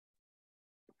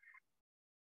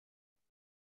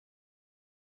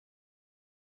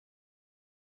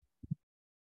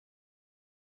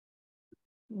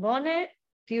Bone,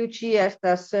 tiu ci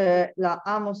estas la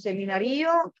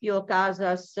AMO-seminario, kiu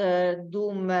okazas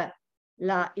dum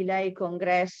la ilei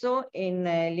congresso in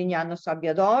Lignano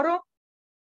Sabbaidoro,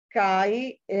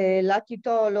 kai la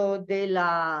titolo de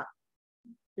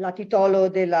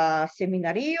la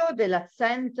seminario, de la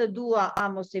 102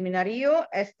 AMO-seminario,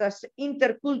 estas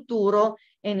interkulturo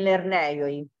en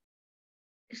lernejoj.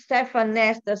 Stefan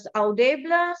nestas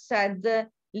audebla, sed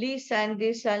li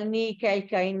sendis al ni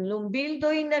kelkajn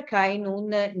lumbildojn kaj nun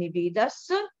ni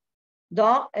vidas.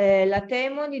 Do la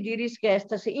temo ni diris ke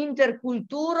estas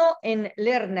interkulturo en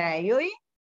lernejoj.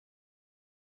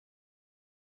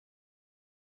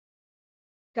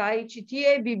 Kaj ĉi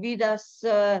tie vi vidas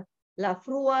la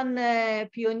fruan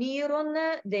pioniron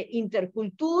de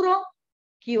interkulturo,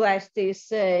 kiu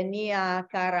estis nia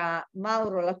cara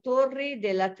Mauro Latorri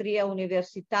de la Tria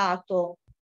Universitato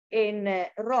en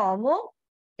Romo.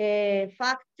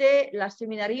 Fakte la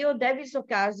seminario devis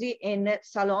okazi en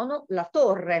salono La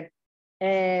Torre.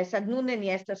 Sed nun ni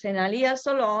estas en alia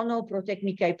salono pro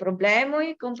teknikaj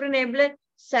problemoj, kompreneble,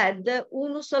 sed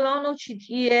unu salono ĉi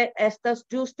tie estas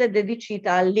ĝuste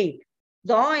dedicita al li.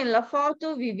 Do en la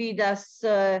foto vi vidas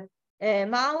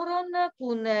Mauron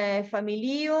kun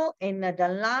familio en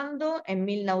Danlando en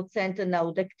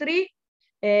 1993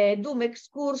 dum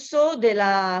excurso de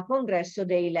la congresso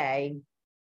de Ilei.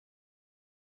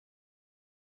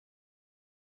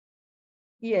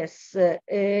 Yes,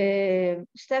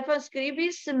 Stefan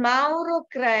scribis, Mauro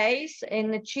creis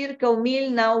en circa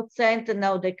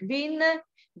 1995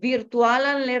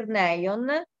 virtualan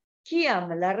lernejon, kiam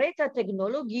la reta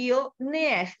tecnologio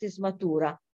ne estis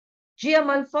matura. Gia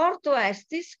malforto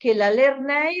estis che la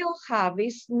lernejo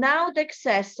havis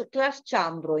 96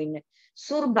 klasĉambrojn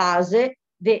sur base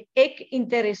de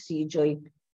ek-interesiĝoj.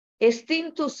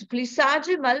 Estintus pli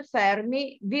saĝe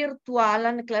malfermi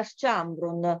virtualan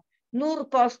klasĉambron, nur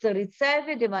post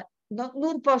ricevo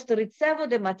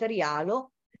de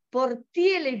materialo por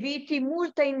tiel eviti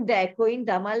multajn dekojn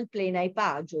da malplenaj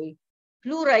paĝoj.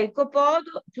 Pluraj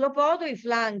klopodoj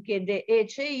flanke de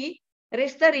ECI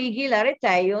restarigi la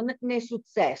retejon ne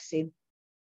sukcesi.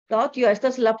 Do tio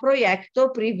estas la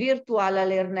projekto pri virtuala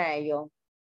lernejo.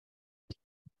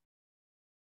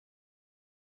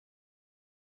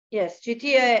 Yes, ĉi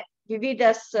tie vi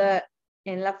vidas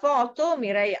en la foto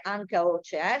Mireia ankaŭ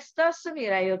ĉeestas,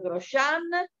 Mireio Groshan,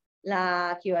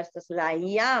 kiu estas la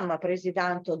iama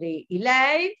prezidanto de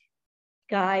Ilei,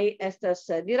 kaj estas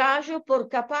diraĵo por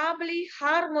kapabli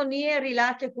harmonie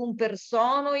rilate kun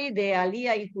personoj de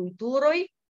aliaj kulturoj,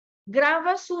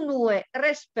 gravas unue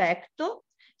respekto,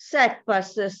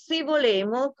 sekvas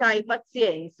scivolemo kaj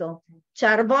pacienco,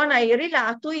 ĉar bonaj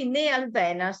rilatoj ne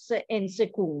alvenas en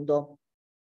sekundo.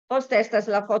 Post estas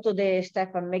la foto de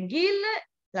Stefan MacGill,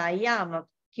 la iama,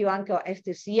 kiu ankaŭ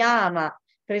estis iama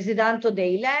prezidanto de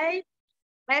Ilei.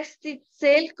 Esti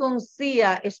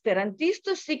celkonscia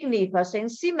esperantisto signifas en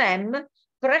si mem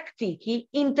praktiki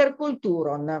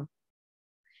interkulturon.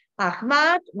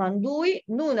 Ahmad Mandui,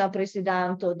 nuna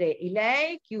prezidanto de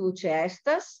Ilei, kiu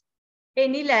ĉeestas,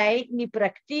 en Ilei ni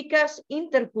praktikas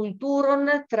interkulturon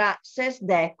tra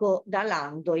 60 da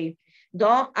landoj.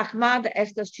 Do Ahmad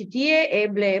estas ĉi tie,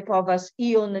 eble povas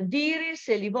ion diri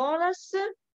se li volas.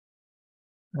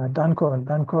 Dankon.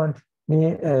 Mi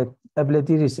eble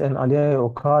diris en aliaj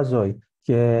okazoj,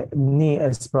 ke ni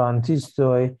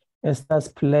esperantistoj estas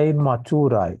plej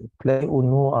maturaj, plej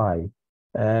unuaj,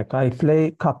 kaj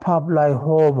plej kapablaj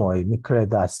homoj, mi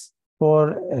kredas,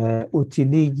 por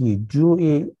utiligi,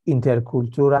 ĝui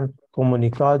interkulturan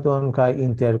komunikadon kaj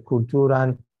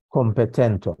interkulturan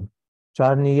kompetenton.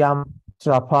 Ĉar ni jam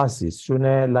trapasis, ĉu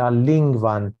ne la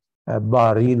lingvan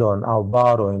barilon aŭ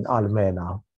barojn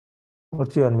almenaŭ. Por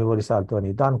tion mi volis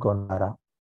aldoni. Dankon, Lara.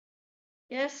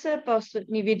 Yes, post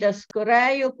ni vidas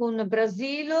Koreio kun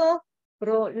Brazilo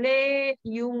pro le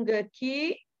Jung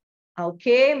Ki, aŭ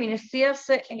ke, mi ne scias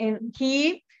en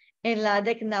Ki, en la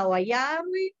 19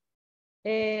 jaroj,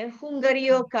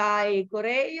 Hungario kaj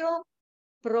Koreio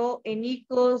pro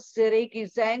Eniko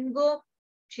Seregizengo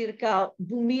circa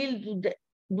 2005,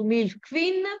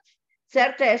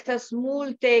 certe estas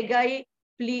multegaj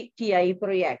pli tiaj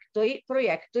projektoj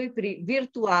pri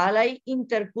virtualaj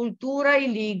interkulturaj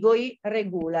ligoj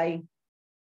regulaj.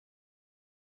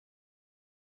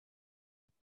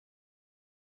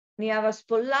 Ni havas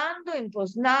Pollando en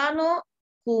Poznano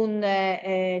kun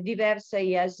diversaj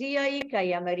aziaj kaj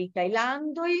amerikaj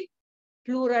landoj.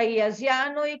 Pluraj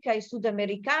azianoj kaj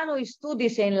sudamerikanoj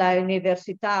studis en la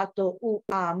universitato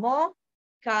UAMO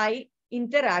kaj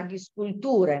interagis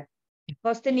kulture.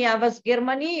 Poste ni havas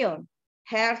Germanion,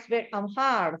 Herzberg am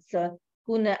Harz,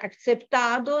 kun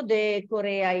akceptado de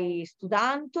koreaj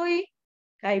studantoj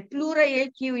kaj pluraj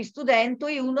el kiuj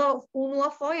studentoj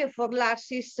unuafoje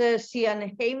forlasis sian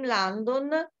hejmlandon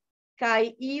kaj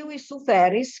iuj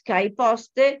suferis kaj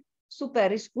poste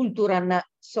superis kulturan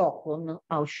sokon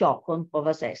aŭ ŝokon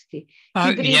povas esti.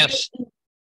 Yes.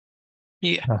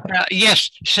 Yes,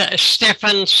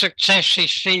 Stefan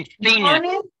sukcesis finfine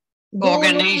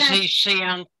organizi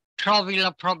sian trovi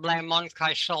la problemon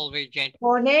kaj solvi ĝin.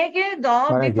 Bonege, do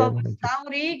vi povas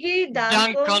daŭrigi.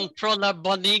 Dankon pro la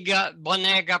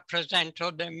bonega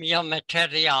prezento de mia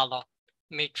materialo.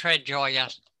 Mi tre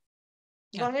ĝojas.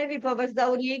 Bone, vi povas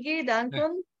daŭrigi,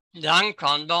 dankon.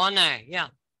 Dankon, bone, ja.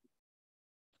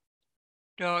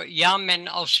 Do jam en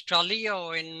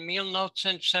Aŭstralio en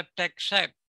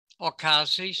 1977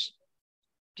 okazis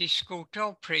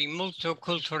diskuto pri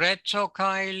multokultureco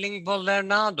kaj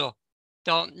lingvolernado.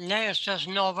 Do ne estas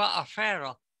nova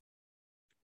afero.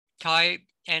 Kaj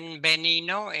en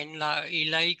Benino, en la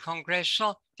ilaj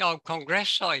kongreso aŭ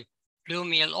kongresoj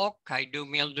 2008 kaj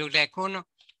 2021,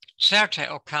 certe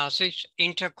okazis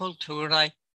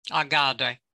interkulturaj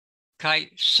agadoj. Kaj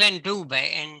sendube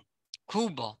en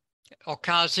Kubo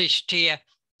okazis tie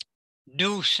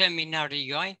 2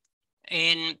 seminarioj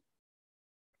en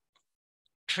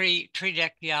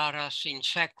 30-jara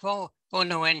sinsekvo,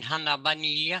 unu en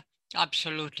Hanabanilla,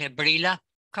 absolute brila,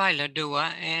 kaj la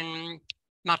dua en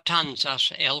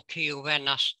Matanzas, el kiu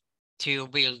venas tiu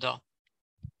bildo.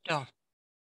 Do,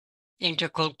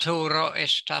 interkulturo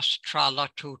estas tra la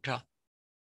tuta.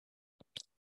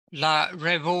 La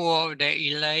revuo de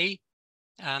ilei,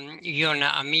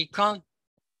 juna amiko,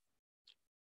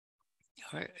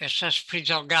 estas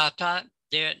prizorgata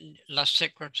de la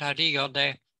sekretario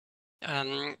de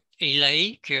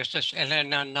ilei, kiu estas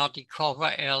Elena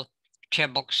Nadikova el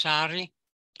Cheboksari,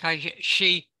 kaj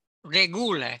ŝi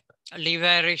regule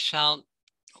liveris al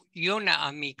juna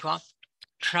amiko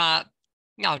tra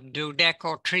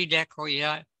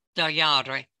 20-30 da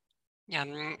jaroj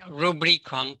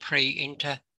rubrikon pri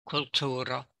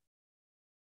interkulturo.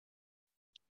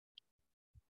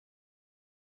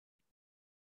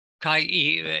 Kaj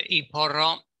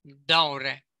Iporo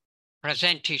daŭre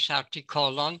prezentis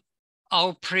artikolon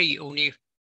aŭ pri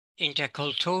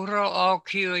interkulturo aŭ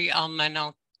kiuj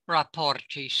almenaŭ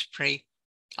raportis pri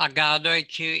agadoj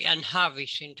kiuj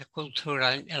enhavis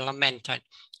interkulturajn elementojn,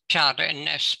 ĉar en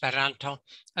Esperanto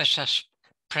estas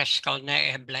preskaŭ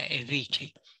neeble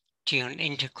eviti tiun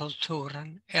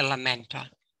interkulturan elementon.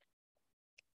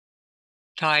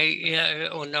 Kaj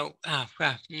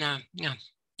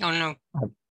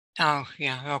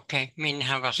min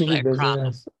havas la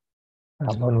ekranon.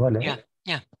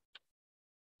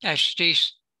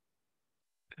 Estis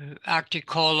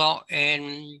artikolo en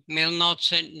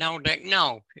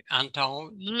 1999, antaŭ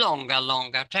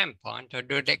longa tempo, antaŭ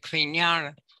 25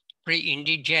 jaroj, pri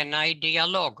indiĝenaj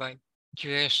dialogoj. Ĝi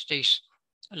estis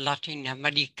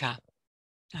latinamerika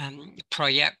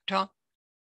projekto,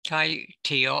 kaj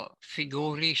tio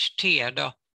figuris tie,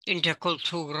 do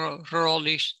interkulturo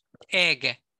rolis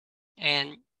ege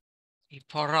en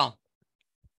Iporo.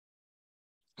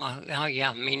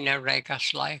 Mi ne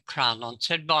regas la ekranon,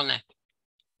 sed bone.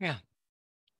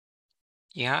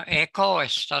 Eko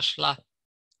estas la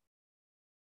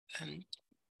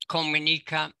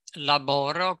komunika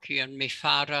laboro, kiun mi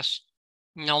faras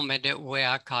nome de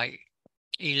UEA kaj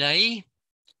ilei,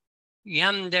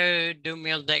 jam de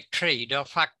 2013, do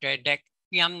fakte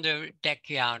jam de 10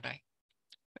 jaroj.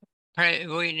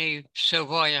 Ni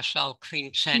survojas al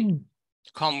 500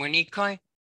 komunikoj,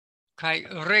 kaj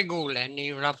regule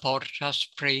ni raportas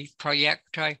pri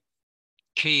projektoj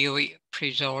kiuj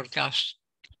prizorgas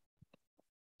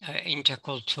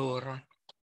interkulturon.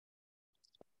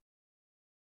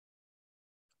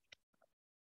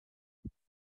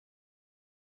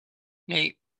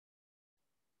 Ni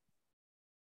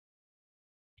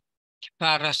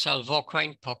faras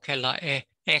alvokojn por ke la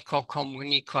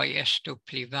ekokomunikoj estu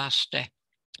pli vaste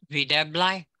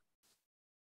videblaj.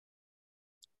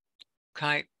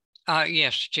 Kaj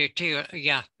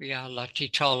la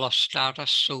titolo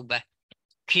staras sube.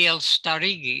 Kiel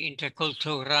starigi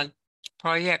interkulturan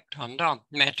projekton, do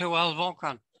metu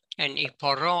alvokon en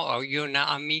Iporo aŭ juna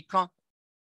amiko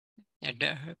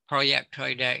de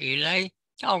projektoj de ilei,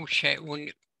 aŭ ĉe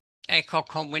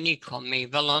ekokomuniko, mi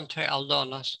volonte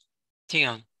aldonas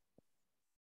tion.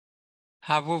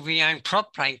 Havu viajn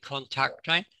proprajn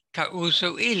kontaktojn kaj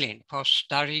uzu ilin por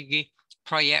starigi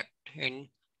projektojn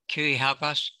kiuj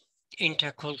havas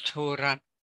interkulturan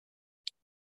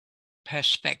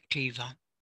perspektivon.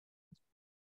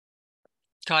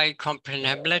 Kaj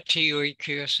kompreneble tiuj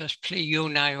kiuj estas pli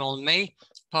junaj ol mi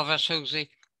povas uzi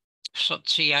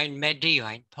sociajn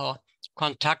mediojn por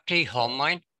kontakti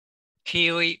homojn,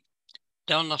 kiuj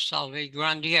donas al vi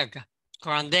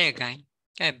grandegajn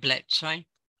eblecojn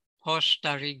por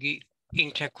starigi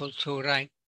interkulturajn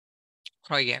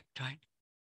projektojn.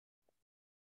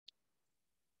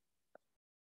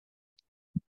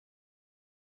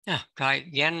 Kaj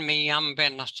jen mi jam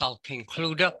venas al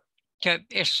konkludo, ke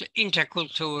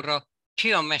interkulturo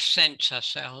tiom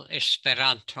esencas el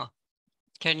Esperanto,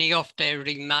 ke ni ofte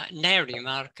ne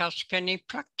rimarkas, ke ni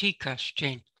praktikas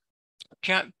ĝin.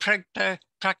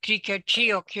 Praktike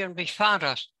ĉio, kion vi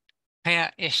faras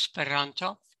per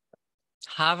Esperanto,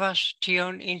 havas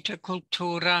tion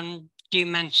interkulturan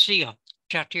dimension,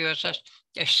 ĉar tio estas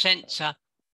esenca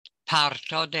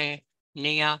parto de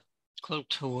nia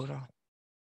kulturo.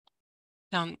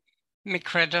 Mi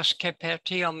credas che per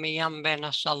tio mi jam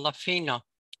venas alla fino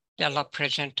de la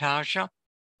presentaĵo,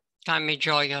 kaj mi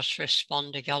ĝojas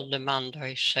respondi al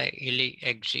demandoj se ili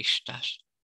ekzistas.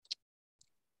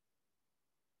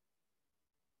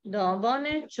 Do,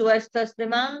 bone, ĉu estas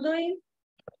demandoj?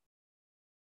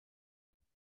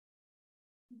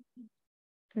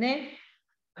 Ne?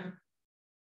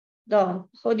 Do,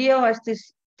 hodiaŭ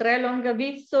estis tre longa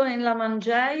vico en la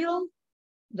manĝejo.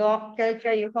 Do,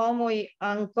 kelkaj homoj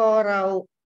ankoraŭ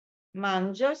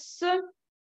manĝas.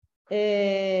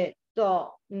 Do,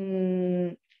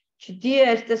 ĉi tie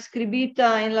estas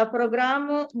skribita en la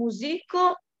programo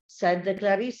muziko, sed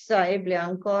Clarissa eble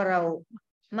ankoraŭ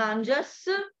manĝas.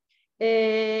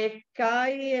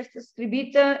 Kaj estas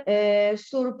skribita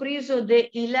surprizo de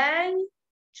ilej.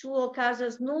 Ĉu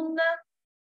okazas nun?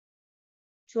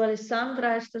 Ĉu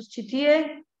Alessandra estas ĉi tie?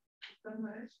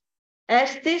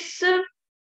 Estis.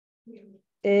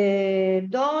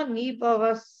 Do, ni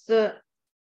povas,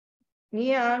 ni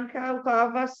ankaŭ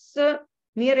havas,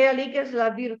 ni realigas la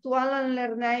virtualan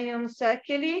lernejon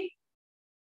sekeli.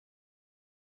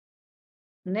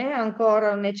 Ne,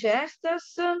 ankoraŭ ne ĉeestas.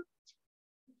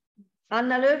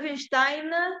 Anna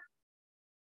Lowenstein,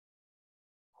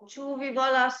 ĉu vi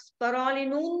volas paroli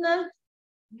nun?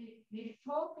 Mi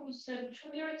fokus,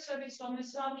 ĉu vi ricevis la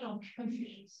mesaĝon?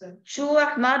 Ĉu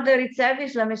Ahmad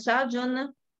ricevis la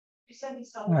mesaĝon?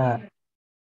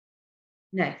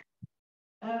 Ne.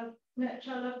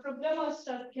 Ĉar la problemo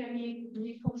estas, ke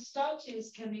mi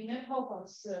konstatis, ke mi ne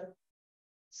povas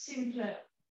simple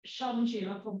ŝanĝi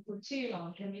la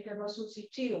komputilon, ke mi devas uzi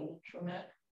tion, ĉu ne?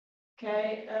 Kaj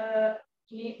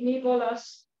mi volas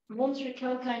montri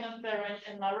kelkajn aferojn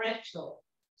en la reto,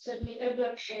 sed mi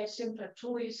eble simple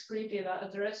tuj skribi la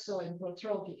adresojn por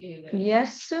trovi ilin.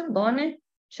 Yes, bone,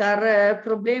 ĉar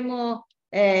problemo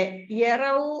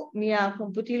hieraŭ mia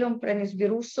komputilon prenis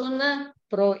viruson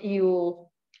pro iu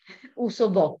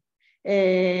usobo.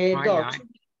 Do,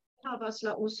 havas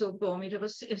la usobo, mi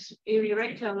devas iri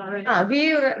rekte al la reto.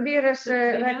 vi iras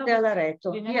rekte al la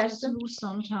reto. Vi ne havas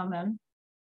muson tamen.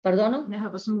 Pardono? Ne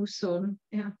havas muson.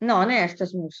 No, ne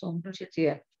estas muson ĉi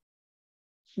tie.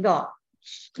 Do,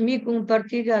 mi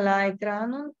kunpartigas la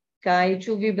ekranon, kaj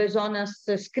ĉu vi bezonas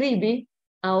skribi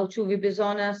aŭ ĉu vi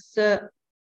bezonas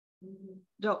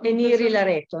eniri la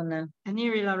reton?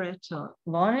 Eniri la reto.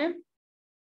 Bone.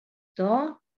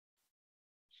 Do.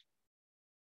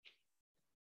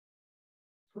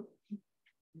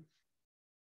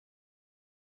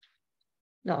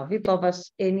 No, vi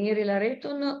povas eniri la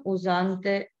reton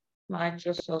uzante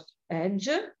Microsoft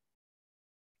Edge.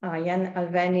 Jen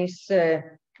alvenis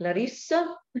Clarissa.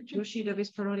 Ĉu ŝi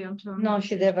devis paroli antaŭ? No,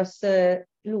 ŝi devas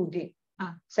ludi.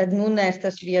 Sed nun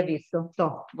estas via vico. Do,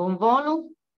 bonvolu.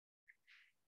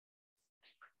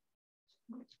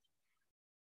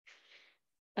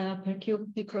 Per kiu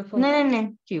mikrofono?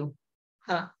 Ne, tiu.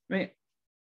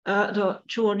 Do,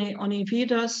 ĉu oni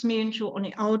vidas min, ĉu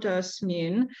oni aŭdas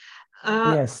min?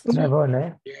 Yes, tre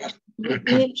bone.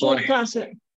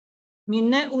 Mi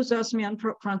ne uzas mian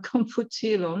propran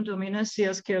komputilon, do mi ne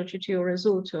scias kiel ĉi tio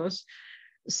rezultos,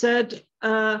 sed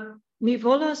mi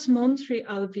volas montri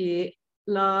al vi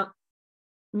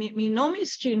mi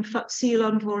nomis ĝin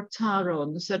facilan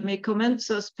vortaron, sed mi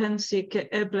komencas pensi ke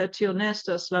eble tio ne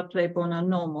estas la plej bona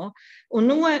nomo.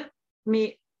 Unue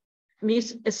mi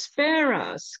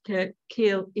esperas ke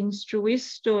kiel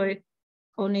instruistoj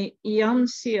oni iam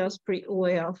scias pri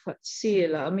ea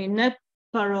facila. Mi ne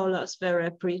parolas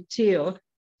vere pri tio,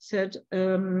 sed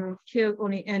kiel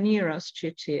oni eniras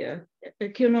ĉi tie?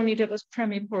 Kiel oni devas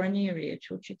premi por eniri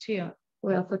ĉu ĉi tie?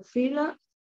 Ea facila.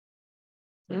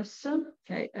 Yes.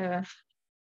 Okay.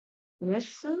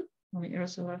 Yes. Mi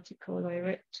iras al artikoloj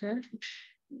rekte.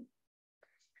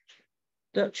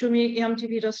 Do, ĉu mi jam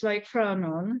dividas la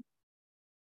ekranon?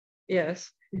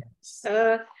 Yes.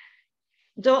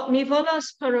 Do mi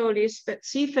volas paroli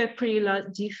specife pri la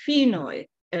difinoi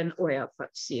en oea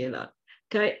facila.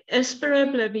 Kai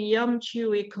espereble vi jam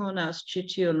ĉiuj konas ĉi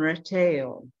tiun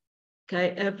retejon. Kai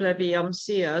eble vi jam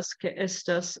scias ke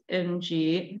estas en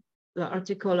ĝi la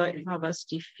artikoloj havas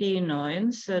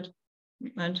difinoin, sed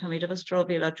mi devas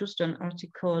trovi la ĝustan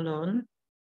artikolon.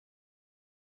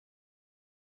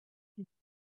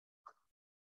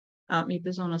 Mi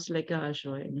bezonas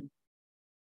legaĵojn.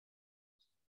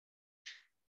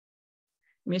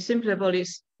 Mi simple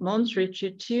volis montri ĉi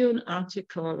tiun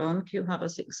artikolon, kiu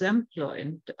havas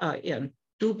ekzemplojn. Jen,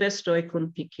 2 bestoj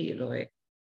kun pikiloj.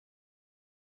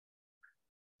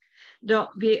 Do,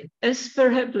 vi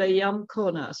espereble jam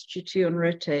konas ĉi tiun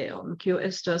retejon, kiu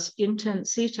estas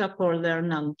intensita por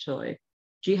lernantoj.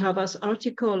 Ĝi havas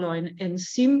artikolojn en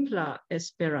simpla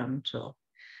Esperanto.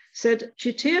 Sed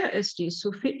ĉi tie estis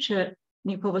sufiĉe,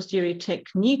 ni povas diri,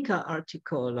 teknika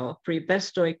artikolo pri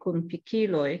bestoj kun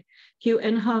pikiloj, kiu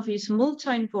enhavis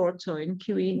multajn vortojn,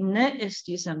 kiuj ne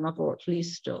estis en la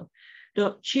vortlisto. Do,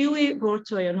 ĉiuj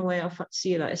vortoj en oea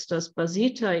facila estas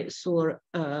bazitaj sur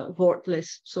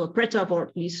sur preta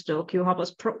vortlisto, kiu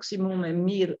havas proksimume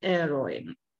 1000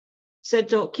 erojn. Sed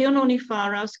do, kion oni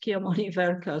faras, kiam oni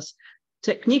verkas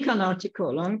teknikan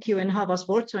artikolon, kiu enhavas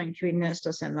vortojn, kiuj ne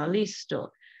estas en la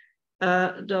listo?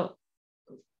 Do,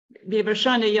 vi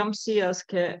verŝajne jam scias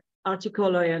ke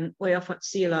artikoloj en oea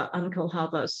facila ankaŭ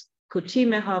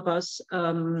kutime havas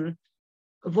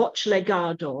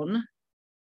voĉlegadon,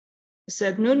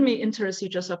 sed nun mi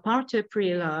interesiĝas aparte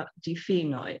pri la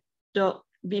difinoj. Do,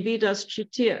 vi vidas ĉi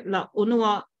tie la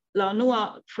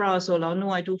unua frazo, la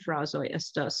unuaj 2 frazoj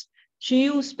estas: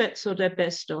 ĉiu speco de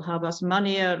besto havas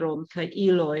manieron kaj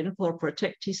ilojn por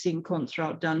protekti sin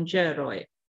kontraŭ danĝeroj.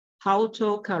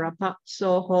 Haŭto,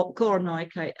 karapaco, kornoj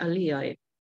kaj aliaj.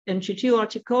 En ĉi tiu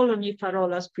artikolo ni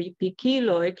parolas pri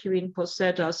pikiloj, kiujn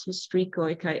posedas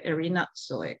strikoj kaj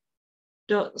erinacoj.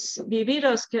 Do, vi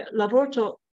vidas ke la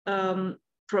vorto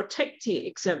protekti,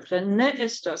 ekzemple, ne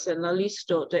estas en la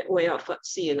listo de oea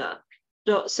facila.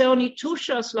 Do, se oni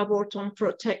tuŝas la vorton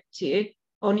protekti,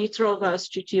 oni trovas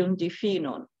ĉi tiun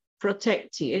difinon.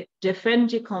 Protekti,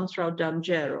 defendi kontraŭ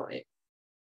danĝeroj.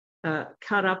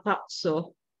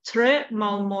 Karapaco, tre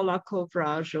malmola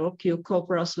kovraĵo, kiu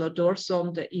kovras la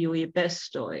dorson de iuj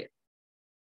bestoj.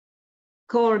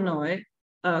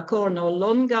 Korno,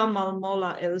 longa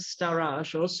malmola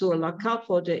elstaraĵo sur la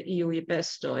kapo de iuj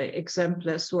bestoj,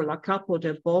 ekzemple sur la kapo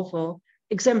de bovo.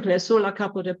 Ekzemple sur la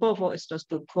kapo de bovo estas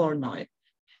 2 kornoj.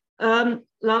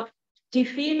 La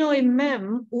difinoj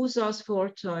mem uzas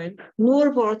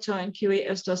nur vortojn, kiuj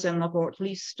estas en la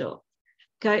vortlisto.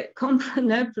 Kaj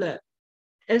kompreneble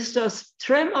estas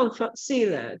tre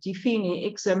malfacile difini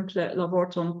ekzemple la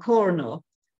vorton korno,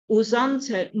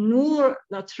 uzante nur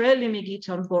la tre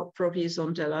limigitan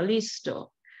vortprovizon de la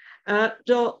listo.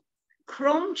 Do,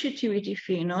 krom ĉi tiuj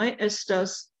difinoj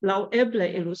estas laŭeble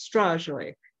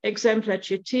ilustraĵoj. Ekzemple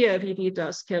ĉi tie vi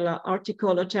vidas ke la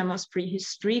artikolo temas pri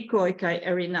histrikoj kaj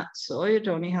erinacoj,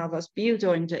 do ni havas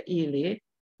bildojn de ili.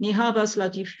 Ni havas la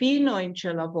difinojn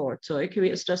ĉe la vortoj,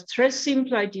 kiuj estas tre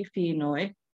simplaj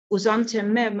difinoj, uzante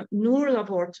mem nur la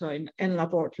vortojn en la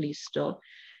vortlisto.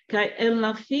 Kaj en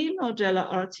la fino de la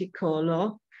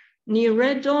artikolo ni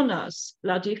redonas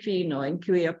la difinojn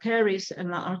kiuj aperis en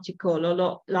la artikolo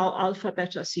laŭ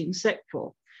alfabeta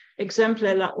sinsekvo.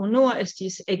 Ekzemple la unua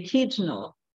estis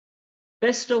ekidno,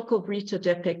 besto kovrita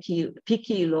de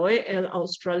pikiloj el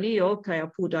Aŭstralio kaj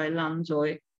apudaj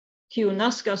landoj, kiu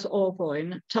naskas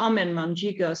ovojn, tamen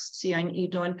manĝigas siajn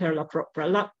idojn per la propra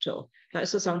lakto. Kaj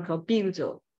estas ankaŭ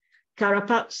bildo.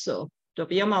 Karapaco, do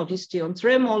vi jam aŭdis tion,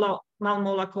 tre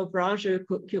malmola kovraĵo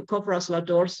kiu kovras la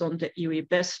dorson de iuj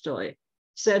bestoj.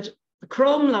 Sed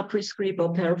krom la priskribo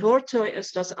per vortoj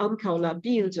estas ankaŭ la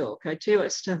bildo, kaj tio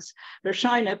estas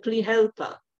verŝajne pli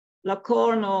helpa. La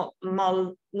korno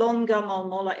longa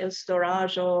malmola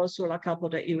elstaraĵo sur la kapo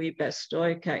de iuj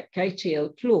bestoj, kaj tiel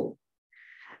plu.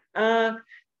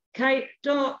 Kaj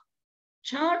do,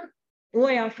 ĉar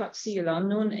oea facila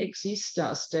nun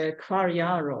ekzistas de 4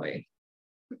 jaroj,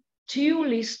 tiu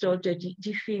listo de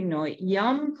difinoj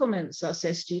jam komencas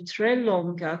esti tre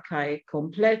longa kaj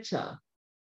kompleta.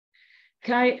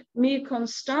 Kaj mi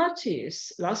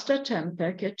konstatis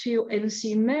lastatempe ke tiu en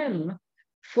si mem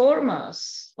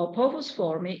formas o povus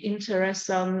formi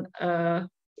interesan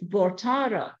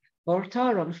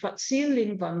vortaron,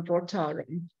 facillingvan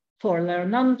vortaron por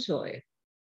lernantoj,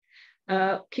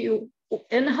 kiu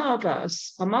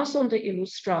enhavas amason de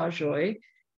ilustraĵoj,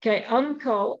 kaj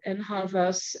ankaŭ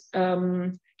enhavas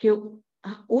kiu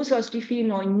uzas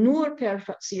difinojn nur per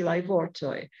facilaj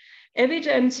vortoj.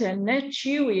 Evidente ne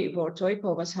ĉiuj vortoj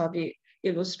povas havi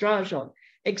illustraĵon.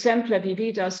 Exemple vi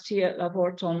vidas tie la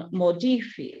vorton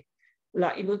modifi.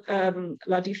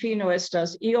 La difino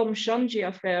estas iom ŝanĝi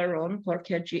aferon por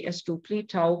ke ĝi estu pli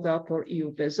taŭga por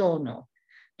iu bezono.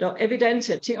 Do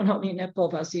evidence tion oni ne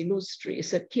povas illustri,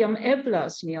 sed kiam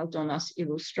eblas mi aldonas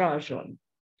illustraĵon.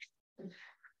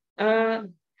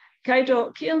 Kaj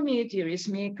do, kiel mi diris,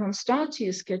 mi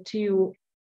konstatis ke tiu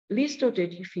listo de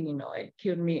difinoj,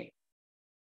 kiun mi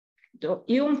do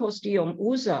iom post iom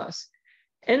uzas,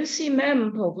 en si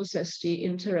mem povus esti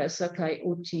interesa kaj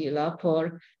utila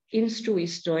por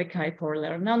instruistoj kaj por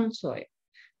lernantoj.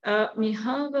 Mi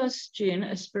havas ĝin,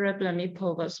 espereble mi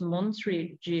povas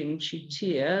montri ĝin ĉi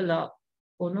tie, la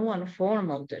unuan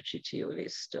formon de ĉi tiu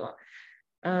listo.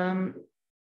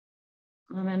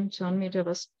 Momenton, mi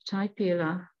devas tajpi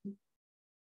la...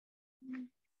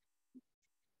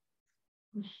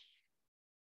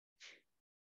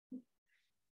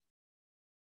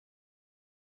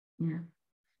 Yeah.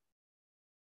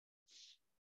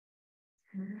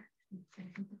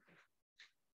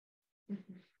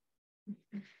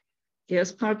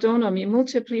 Yes, pardono, mi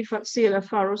multe pli facile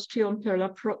farus tion per la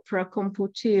propra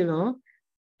computilo.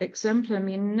 Exemple,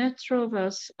 mi ne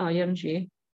trovas ing.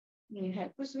 Mi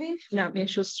helpus vi? No, mi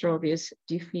ĵus trovis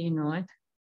difinoj.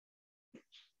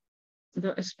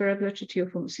 Do espereble ĉi tiu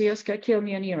funkcias, kaj kiel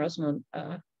mi eniras nun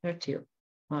per tiu.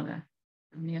 Bone.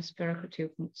 Mi espero ke tiu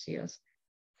funkcias.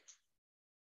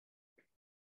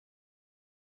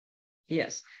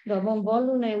 Yes. Do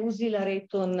bonvolu ne uzi la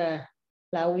reton,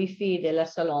 la wifi de la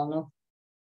salono.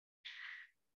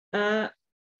 Yeah.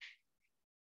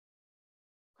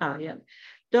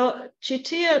 Do ĉi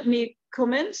tie mi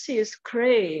komencis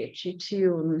krei ĉi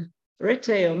tiun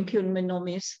retejon, kiun mi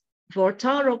nomis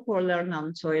vortaro por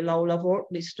lernantoj laŭ la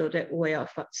vortlisto de Ua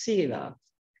facila.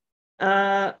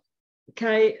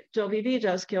 Kaj do vi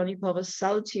vidas ke oni povas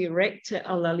salti rekte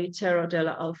al la litero de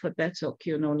la alfabeto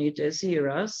kiun oni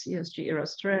deziras. Jes, ĝi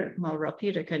iras tre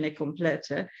malrapide kaj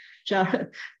nekomplete, ĉar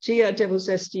tia devus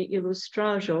esti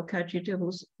ilustraĵo kaj ĝi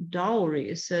devus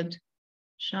daŭri, sed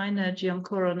ŝajne ĝi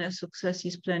ankoraŭ ne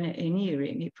sukcesis plene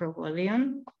eniri. Mi provu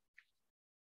alian.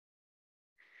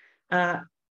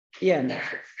 Jen.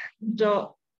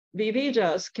 Do vi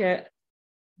vidas ke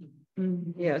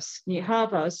yes, ni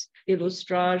havas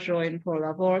ilustraĵojn por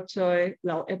la vortoj,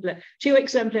 laŭ eble. Ĉiu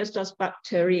ekzemple estas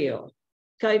bakterio.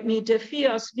 Kaj mi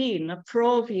defias vin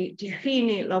provi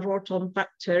difini la vorton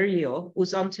bakterio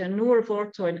uzante nur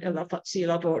vortojn el la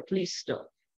facila vortlisto.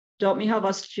 Do mi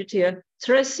havas ĉi tie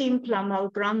tre simpla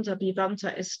malgranda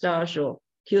vivanta estaĵo,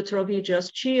 kiu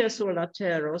troviĝas ĉie sur la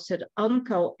tero, sed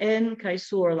ankaŭ en kaj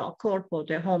sur la korpo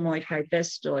de homoj kaj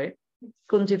bestoj,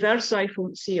 kun diversaj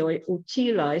funkcioj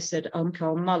utilaj, sed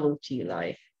ankaŭ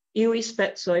malutilaj. Iuj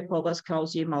specoj povas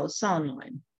kaŭzi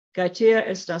malsanojn. Kaj tie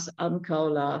estas ankaŭ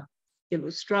la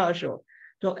ilustraĵo.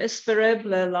 Do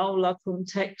espereble laŭ la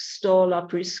kunteksto, la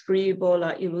priskribo,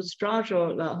 la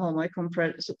ilustraĵo, la homoj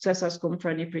sukcesas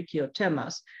kompreni pri kio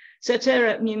temas.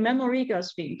 Cetere, mi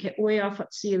memorigas vin, ke Ua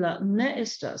facila ne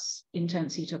estas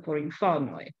intensita por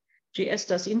infanoj. Ĝi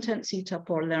estas intensita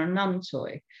por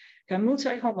lernantoj. Kaj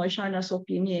multaj homoj ŝajnas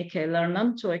opinii, ke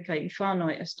lernantoj kaj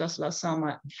infanoj estas la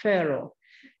sama afero.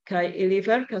 Kaj ili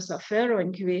verkas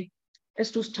aferojn kiuj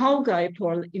estus taŭgaj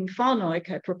por infanoj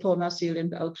kaj proponas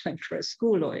ilin al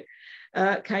plenkreskuloj.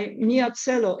 Kaj mia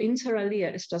celo inter alie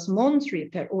estas montri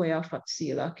per Ua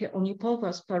facila, ke oni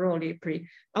povas paroli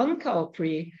ankaŭ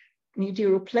pri, ni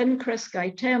diru,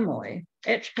 plenkreskaj temoj,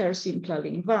 eĉ per simpla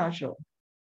lingvaĵo.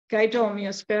 Kaj do mi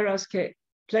esperas, ke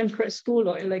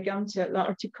plenkreskulo elegante la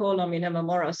artikolo mi ne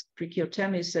memoras pri kio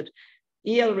temis, sed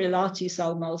iel rilatis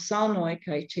al malsanoj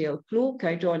kaj tiel plu,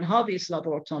 kaj do enhavis la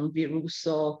vorton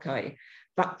viruso kaj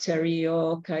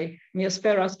bakterio, kaj mi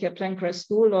esperas ke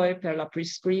plenkreskuloj per la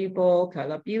priskribo kaj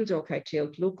la bildo kaj tiel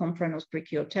plu komprenos pri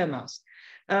kio temas.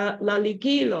 La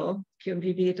ligilo, kiun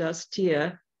vi vidas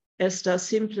tie, estas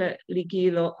simple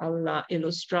ligilo al la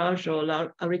ilustraĵo,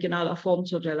 la originala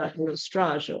fonto de la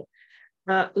ilustraĵo.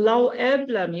 Laŭ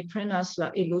eble mi prenas la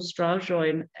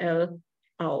ilustraĵojn el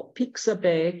aŭ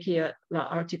Pixabay, kie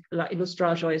la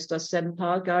ilustraĵoj estas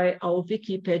senpagaj, aŭ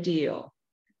Vikipedio.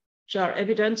 Ĉar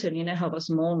evidente ni ne havas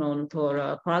monon por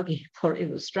pagi por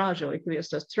ilustraĵoj, kiuj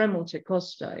estas tre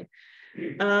multekostaj.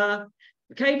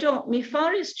 Kaj do mi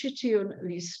faris ĉi tiun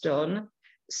liston,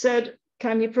 sed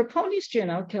kaj mi proponis ĝin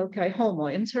al kelkaj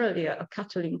homoj, inter alia al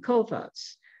Katalin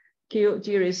Kovacs, kiu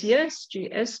diris, jes, ĝi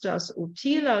estas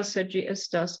utila, sed ĝi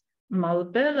estas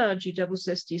malbela, ĝi devus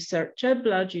esti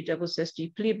serĉebla, ĝi devus esti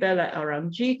pli bele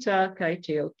aranĝita, kaj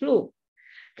tiel plu.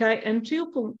 Kaj en tiu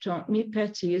punkto mi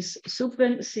petis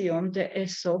subvencion de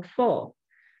SOFO,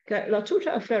 La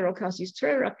tuta afero casis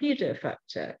tre rapide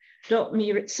facte. Do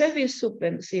mi ricevis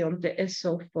subvencion de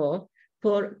SOFO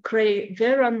por crei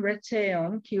veran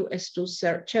reteon kiu estus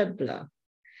serĉebla.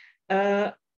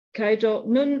 Kaj do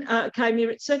nun kaj mi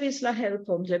ricevis la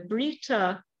helpon de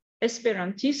brita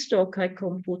esperantisto kaj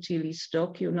komputilisto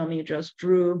kiu nomiĝas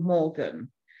Drew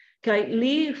Morgan. Kaj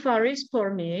li faris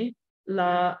por mi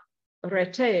la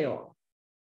reteo,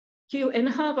 kiu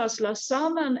enhavas la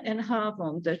saman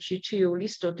enhavon de ĉi tiu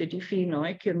listo de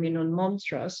difinoj, kiu mi nun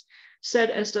montras, sed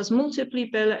estas multe pli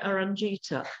bele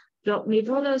aranĝita. Do mi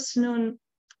volas nun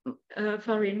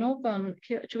fari novan,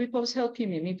 ĉu vi povas helpi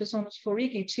mi? Mi bezonas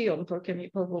forigi tion, por ke mi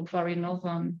povu fari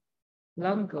novan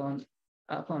langon.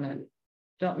 Bone.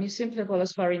 Do mi simple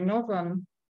volas fari novan,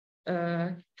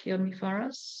 kion mi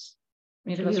faras?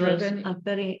 Mi devas reveni.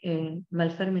 Aperi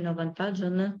malfermi novan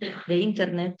paĝon de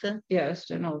internet. Yes,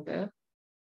 denove.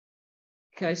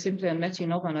 Kaj simple enmeti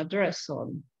novan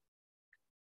adreson.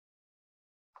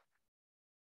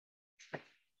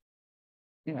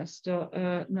 Yes, do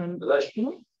nun...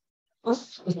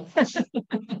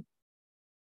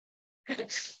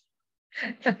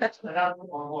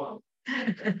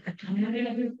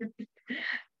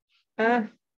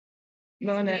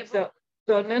 Bone,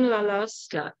 do nun la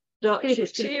lasta. Do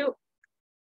tiu...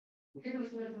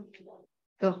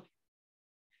 Do.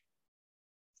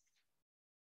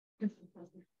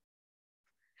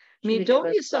 Mi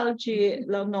donis al ĝi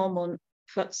la nomon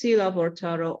facila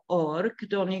vortaro.org,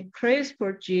 do ni kreis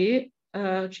por ĝi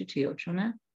ĉi tio, ĉu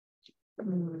ne?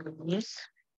 Yes.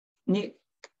 Ni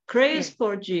kreis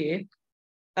por ĝi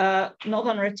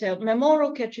novan reteon.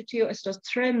 Memoru ke ĉi tio estas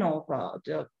tre nova,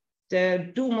 de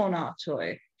 2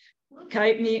 monatoj.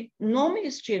 Kaj mi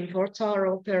nomis ĝin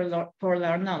vortaro por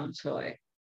lernantoj.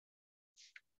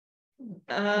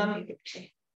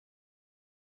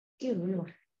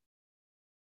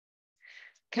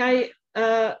 Kaj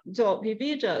do vi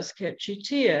vidas ke ĉi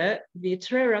tie vi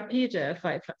tre rapide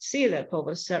kaj facile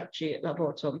povas serĉi la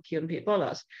vorton kiun vi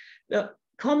volas.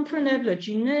 Kompreneble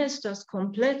ĝi ne estas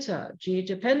kompleta, ĝi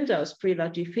dependas pri la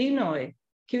difinoj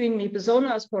kiujn mi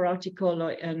bezonas por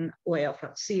artikoloj en vea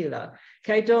facila.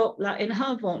 Kaj do la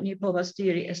enhavo ni povas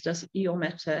diri estas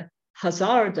iomete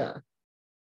hazarda.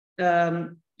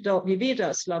 Do vi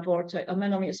vidas la vortoj,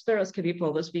 almeno mi esperas ke vi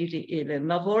povas vidi ilin.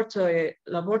 La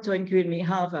vortojn kiujn mi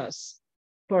havas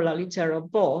por la litero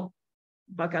B,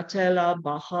 bagatela,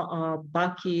 bahaa,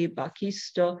 baki,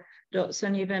 bakisto. Do se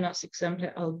ni venas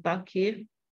ekzemple al baki.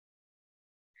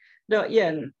 Do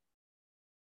jen.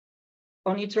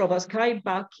 Oni trovas kaj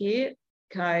baki,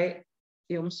 kaj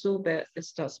iom sube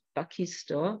estas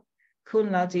bakisto, kun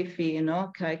la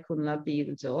difino kaj kun la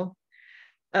bildo.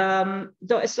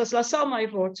 Do estas la samaj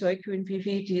vortoj kiujn vi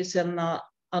vidis en la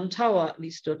antaŭa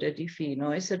listo de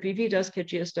difinoj, sed vi vidas ke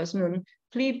ĝi estas nun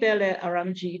pli bele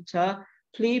aranĝita,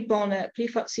 pli bone, pli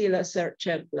facile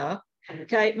serĉebla.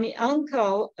 Kaj mi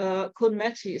ankaŭ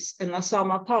kunmetis en la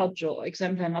sama paĝo,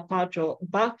 ekzemple en la paĝo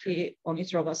baki, oni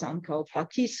trovas ankaŭ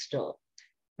bakisto.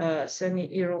 Se ni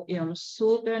iru iom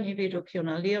sube, ni vidu kiun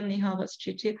alian ni havas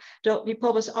ĉi tie. Do ni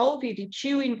povas aŭ vidi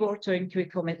ĉiujn vortojn kiuj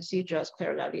komenciĝas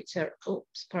per la litero,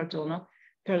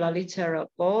 per la litero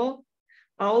B,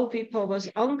 aŭ vi povas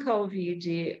ankaŭ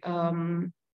vidi,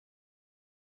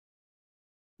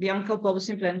 vi ankaŭ povas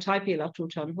simple entajpi la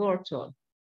tutan vorton.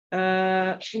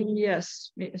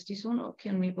 Yes, mi estis unu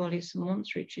kiun mi volis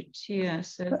montri ĉi tie,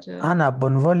 sed... Anna,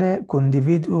 bonvole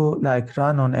kundividu la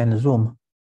ekranon en Zoom.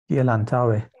 Kiel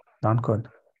antaŭe. Dankon.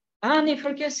 Ni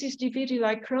forgesis dividi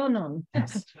la ekranon.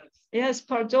 Yes. Yes,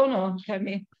 pardono, kaj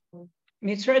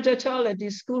mi tre detale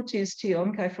diskutis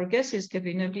tion, kaj forgesis ke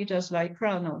vi ne vidas la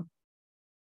ekranon.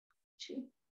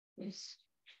 Yes.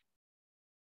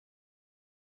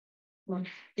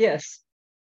 Yes.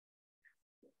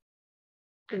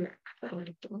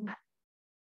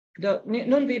 Do,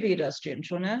 nun vi vidas ĝin,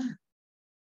 ĉu ne?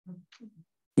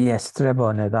 Yes, tre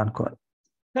bone, dankon.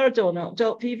 Perdono,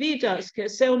 do vi vidas ke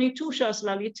se oni tuŝas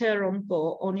la literon B,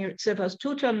 oni ricevas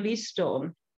tutan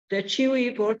liston de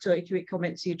ĉiuj vortoj kiuj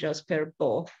komenciĝas per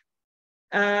B.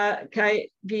 Kaj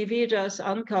vi vidas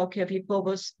ankaŭ ke vi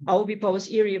povas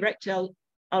iri rekte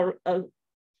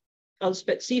al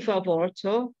specifa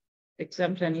vorto,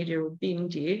 ekzemple ni diru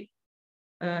bindi,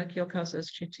 kio okazas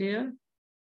ĉi tie.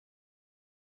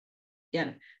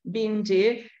 Jen,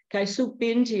 bindi, kaj sub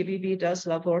bindi vi vidas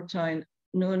la vortojn.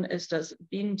 Nun estas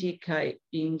bindi kaj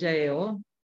bindeo,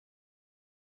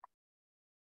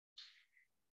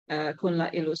 kun la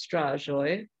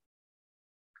ilustraĵoj.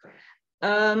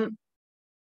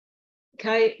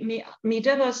 kai mi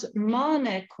devas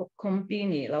mane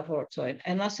combini la vortoin,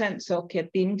 en la senso che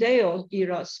bindeo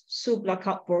iras sub la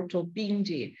capvorto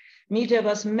bindi. Mi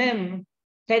devas mem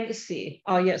pensi,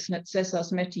 yes,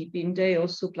 necessas meti bindeo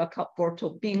sub la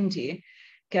capvorto bindi,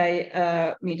 kai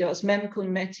mi devas mem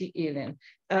kun meti ilin.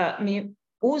 Mi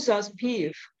usas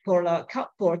piv por la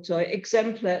capvorto,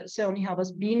 exemple, se oni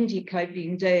havas bindi kai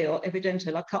bindeo,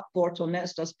 evidente la capvorto ne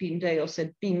estas bindeo,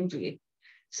 sed bindi.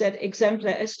 Sed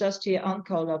exemple estas tie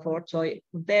ankaŭ la vortoj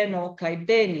beno kaj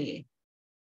beni.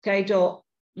 Kaj do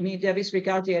mi devis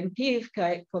rigardi en piv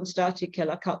kaj konstati ke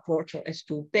la kapvorto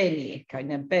estu beni kaj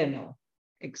ne beno,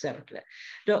 exemple.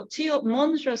 Do tio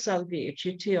montras al vi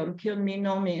ĉi tion kiun mi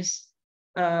nomis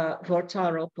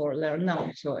vortaro por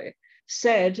lernantoj.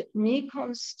 Sed mi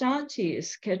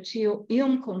konstatis ke tio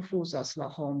iom konfuzas la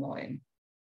homojn.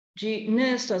 Gi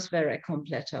ne estas vere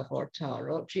completa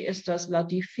vortaro, gi estas la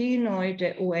difinoi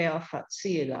de uea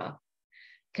facila.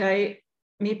 Kai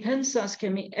mi pensas che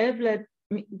mi eble,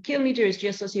 kiel mi diris, gi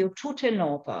estas io tute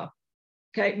nova,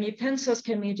 kai mi pensas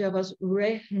che mi devas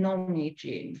renomi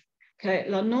gin. Kai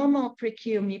la nomo pri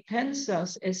kiu mi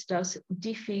pensas estas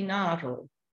difinaro.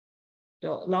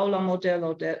 Do, lau la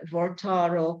modelo de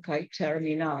vortaro kai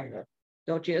terminaro.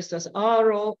 Do, gi estas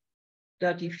aro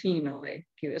da difinoi,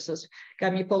 kiu estas, kaj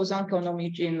mi povas ankaŭ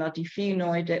nomi ĝin la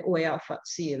difinoi de uea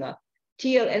facila.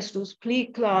 Tiel estus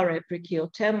pli klare pri kio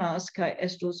temas, kaj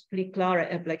estus pli klare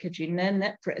eble ke ĝi ne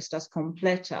nepre estas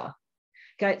kompleta.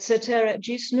 Kaj cetere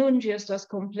ĝis nun ĝi estas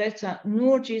kompleta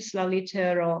nur ĝis la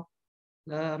litero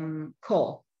K.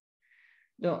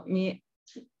 Do mi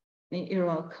iru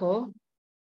al K.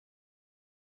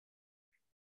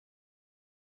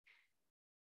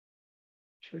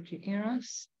 Ĉu ĝi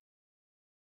iras?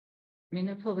 Mi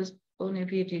ne povas bone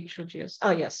vidi ĉu ĝi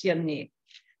estas. Yes, jen ni.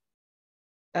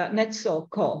 Mezzo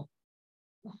K.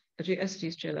 Ĝi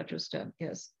estis ĉe la ĝusta,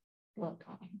 yes. K.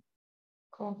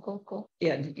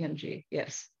 Jen ĝi,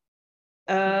 yes.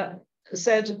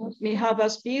 Sed mi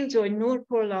havas bildojn nur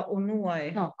por la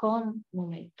unuaj. No, con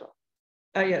momento.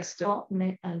 Yes. K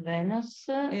ne alvenas.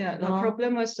 La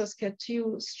problemo estas ke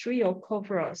tiu strio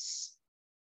kovras.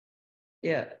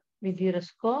 Mi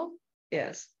diras K?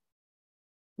 Yes.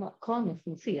 No, K ne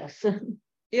funkcias.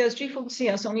 Yes, ĝi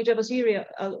funkcias, oni devas iri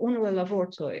al unu el la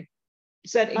vortoj.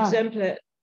 Sed ekzemple,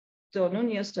 do nun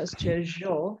estas ĉe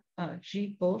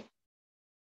ĝipo.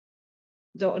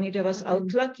 Do oni devas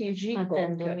alklaki ĝipo.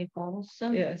 Atendo, mi faros.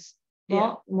 Yes.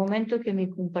 Momento che mi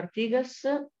compartigas,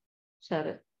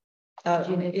 ĉar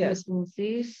ĝi ne plu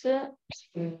funkciis.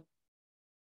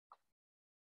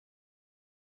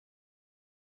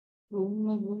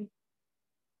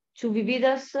 Ĉu vi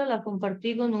vidas la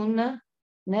kompartigon nun?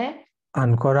 Ne?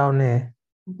 Ankoraŭ ne.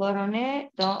 Ancora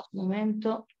ne, do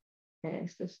momento.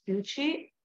 Estas tiu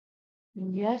ĉi.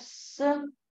 Yes.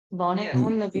 Bone,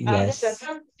 nun vi vidas.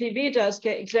 Vi vidas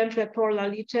ke ekzemple por la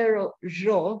litero ĵ,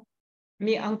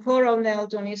 mi ankoraŭ ne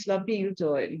aldonis la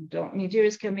bildojn. Do mi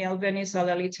diris ke mi alvenis al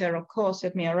la litero K,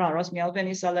 sed mi eraras, mi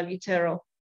alvenis al la litero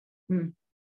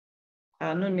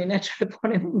nun mi ne tre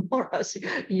bone memoras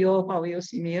io aŭ io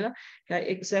simila. Kaj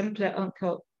ekzemple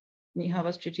ankaŭ mi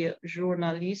havas ĉi tie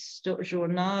ĵurnalisto,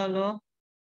 ĵurnalo.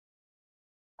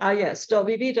 Yes, do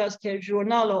vi vidas ke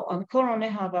ĵurnalo ankoraŭ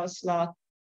ne havas la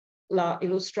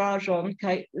ilustraĵon,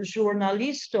 kaj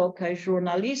ĵurnalisto kaj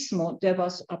ĵurnalismo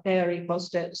devas aperi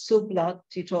poste sub la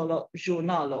titolo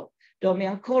ĵurnalo. Do mi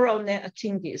ankoraŭ ne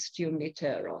atingis tiun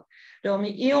literon. Do mi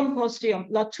iom post iom,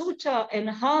 la tuta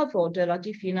enhavo de la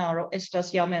difinaro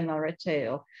estas jam en la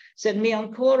reteo, sed mi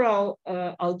ankoraŭ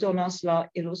aldonas la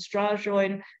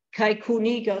ilustraĵojn kaj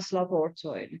kunigas la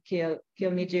vortojn,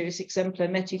 kiel mi diris, ekzemple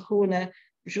meti kune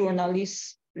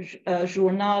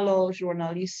ĵurnalo,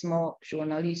 ĵurnalismo,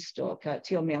 ĵurnalisto, kaj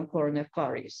tio mi ankoraŭ ne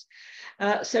faris.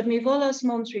 Sed mi volas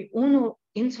montri unu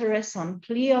interesan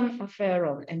plian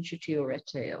aferon en ĉi tiu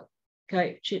reteo.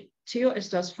 Kaj tio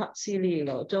estas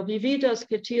facililo. Do vi vidas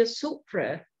ke tie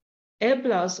supre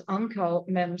eblas ankaŭ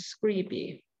mem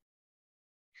skribi.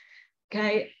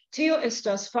 Kaj tio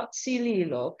estas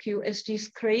facililo, kiu estis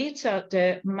kreita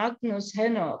de Magnus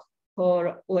Hennock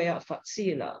por uea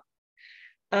facila.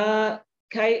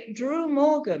 Kaj Drew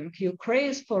Morgan, kiu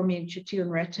kreis por min ĉi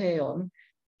tiun reteon,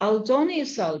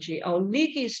 aldonis al ĝi aŭ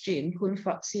ligis ĝin kun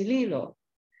facililo.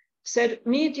 Sed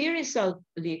mi diris al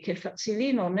li ke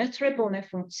facilino ne tre bone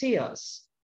funkcias.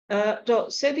 Do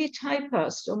se vi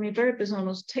tajpas, do mi vere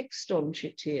bezonos tekston ĉi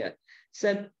tie.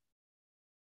 Sed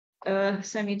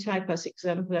se mi tajpas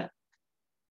ekzemple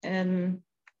en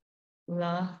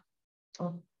la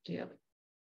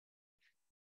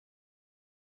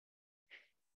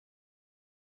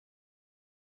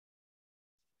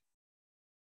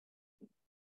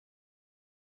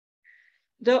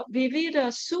Do vi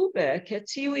vidas sube che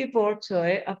tiui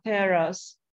vortoi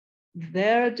aperas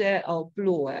verde au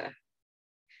blue.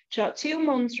 Ĉar tiu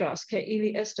montras che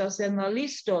ili estas en la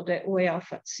listo de uea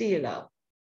facila.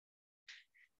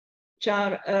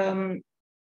 Ĉar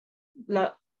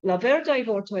la verdaj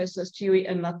vortoj estas tiui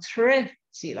en la tre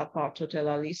facila parto de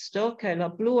la listo, kaj la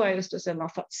blua estas en la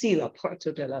facila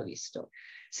parto de la listo.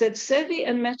 Sed se vi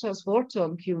enmetas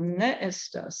vorton kiu ne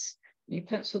estas, mi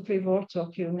penso pri vorto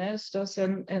kiu ne estas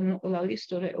en la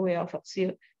listo de uea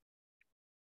facila.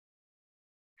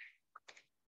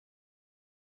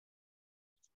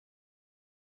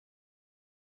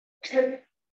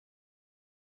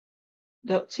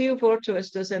 Do tiu vorto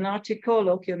estas en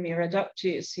artikolo kiu mi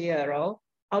redaktis hieraŭ.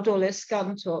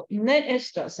 Adolescanto ne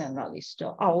estas en la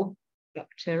listo, au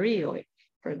bakterioj,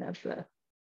 preneble.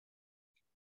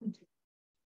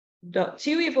 Do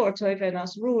tiuj vortoj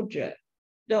venas ruĝe.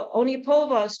 Do oni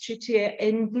povas ĉi tie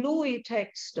englui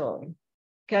tekston,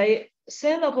 kaj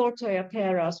se la vortoj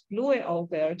aperas blue aŭ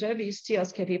verde, vi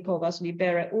scias ke vi povas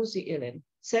libere uzi ilin.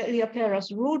 Se ili aperas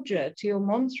ruĝe, tio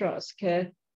montras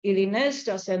ke ili ne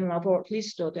estas en la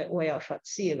vortlisto de uea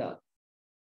facila.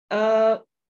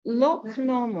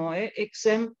 Loknomoj,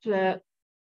 ekzemple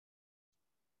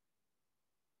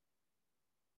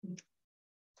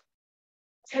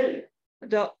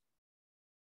do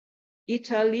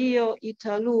Italio,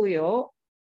 Italujo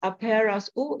aperas,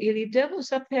 ili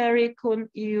devus aperi kun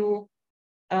iu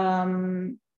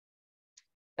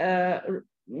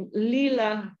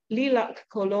lilac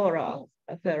colora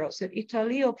afero, sed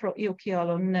Italio pro iu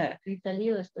kialo ne.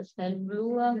 Italio estas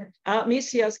helblua. Mi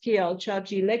scias kial, ĉar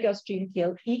ĝi legas ĝin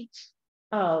kiel it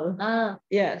al.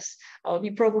 Yes,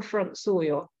 mi provu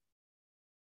Francujo.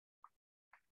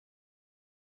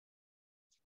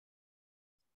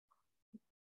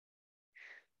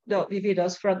 Do vi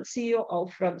vidas Francio aŭ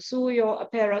Francujo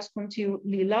aperas kun tiu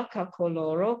lilaca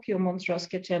koloro, kiu montras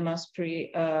ke temas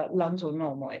pri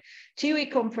landonomoj. Tiuj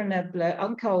kompreneble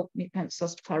ankaŭ mi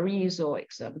pensas Parizo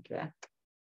ekzemple.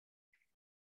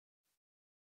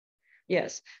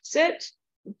 Yes, sed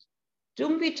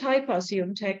dum vi tajpas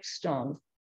iun tekston,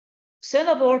 se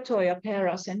la vortoj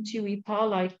aperas en tiuj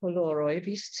palaj koloroj,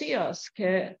 vi scias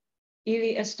ke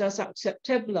ili estas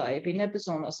akcepteblaj, vi ne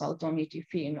bezonas aldoni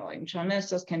difinojn, ĉar ne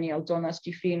estas ke ni aldonas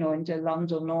difinojn de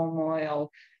landonomoj aŭ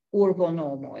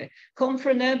urbonomoj.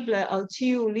 Kompreneble al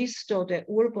tiu listo de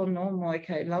urbonomoj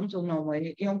kaj landonomoj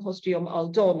ni iom post iom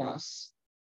aldonas.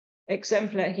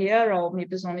 Ekzemple hieraŭ mi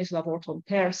bezonis la vorton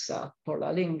persa por la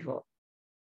lingvo.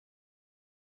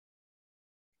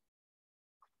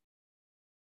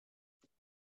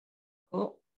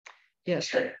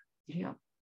 Yes, yeah.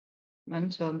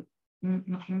 Mental.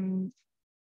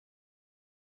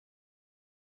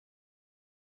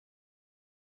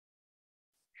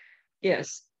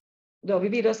 Yes. Do vi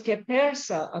vidas ke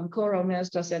persa ancora ne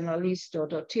estas en la listo,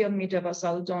 do tion mi devas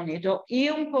aldoni. Do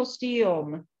iom post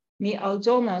iom mi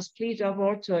aldonas pli da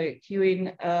vortoj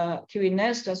kiuj ne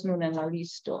estas nun en la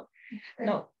listo.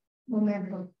 No.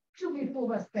 Momento. Ĉu vi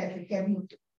povas peti ke mi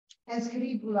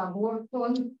enskribu la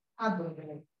vorton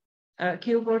adobo?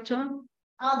 Kiu vorton?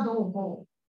 Adobo.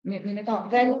 Mi ne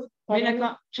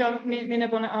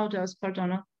bone aŭdas,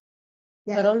 pardono.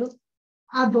 Parolu.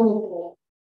 Adobo.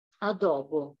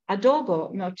 Adobo.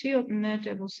 Adobo, no, tio ne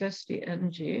devus esti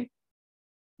en ĝi.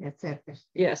 Certe.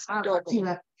 Yes,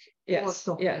 adobo.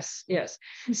 Yes.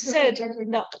 Sed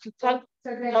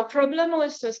la problemo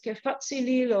estas ke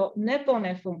facililo ne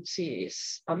bone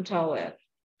funkciis antaŭe,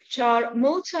 ĉar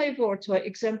multaj vortoj,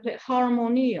 ekzemple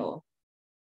harmonio,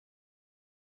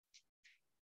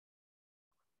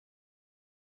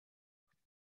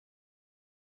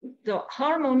 do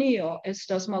harmonio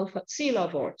estas malfacila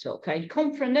vorto, kaj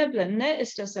kompreneble ne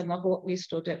estas en la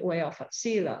vortlisto de uea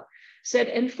facila, sed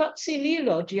en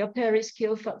facililo ĝi aperis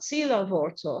kiel facila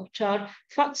vorto, ĉar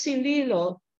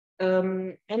facililo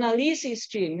analizis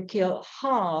ĝin kiel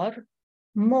har,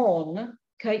 mon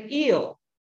kaj io.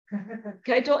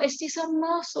 Kaj do estis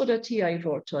amaso da tiaj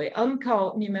vortoj,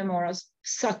 ankaŭ mi memoras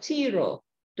satiro,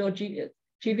 do ĝi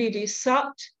vidis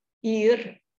sat,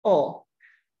 ir, o.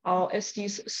 Au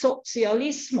estis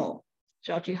socialismo,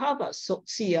 ĉar ĝi havas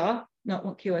socia,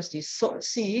 kio estis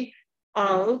soci,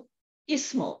 al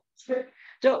ismo.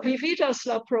 Do vi vidas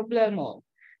la problemo,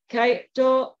 kaj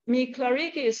do mi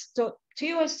klarigis, do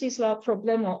tio estis la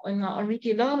problemo en la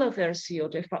originala versio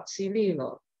de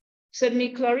facililo. Sed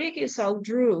mi klarigis al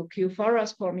Drew, kiu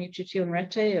faras por mi ĉi tiun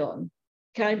retejon,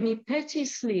 kaj mi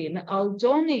petis lin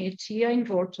aldoni tiajn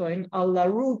vortojn al la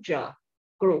ruĝa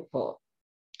grupo.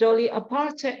 Do li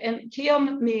aparte,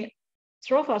 kiam mi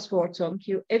trovas vorton,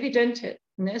 kiu evidente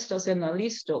ne estas en la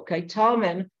listo, kaj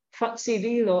tamen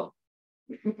facililo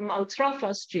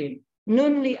maltrafas gin,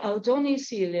 nun li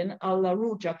aldonis ilin alla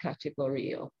ruĝa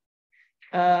kategorio.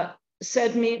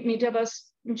 Sed mi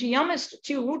devas,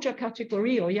 tiu ruĝa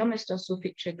kategorio jam estas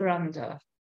sufiĉe granda,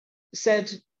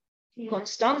 sed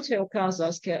constante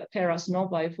okazas ke aperas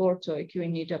novaj vortoj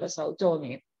kiujn ni devas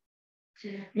aldoni.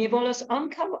 Mi volas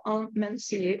ankaŭ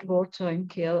mencii vortojn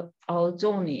kiel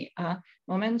aldoni.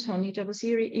 Momenton, ni devas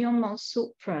iri iom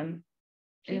malsupren.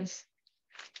 Yes,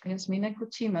 mi ne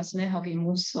kutimas ne havi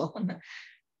muson.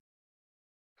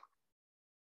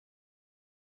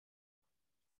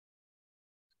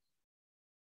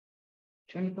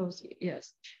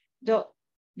 Yes. Do,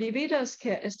 vi vidas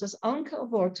ke estas ankaŭ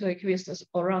vortoj kiuj estas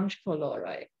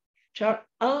oranĝkoloraj. Ĉar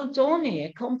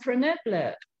aldoni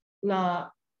kompreneble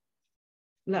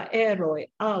la eroj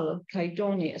al kaj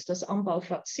doni estas ambaŭ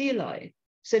facilaj,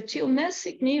 sed tio ne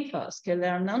signifas ke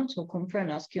lernanto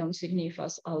komprenas kion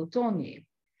signifas aldoni.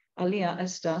 Alia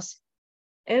estas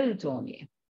eldoni.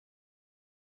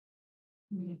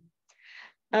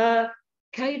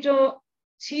 Kaj do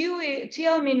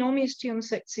tial mi nomis tiun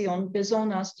sekcion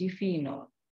bezonas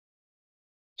difino.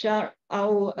 Ĉar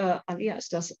alia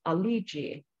estas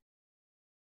aligi.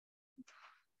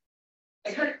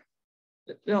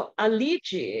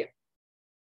 Aligi,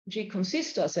 ĝi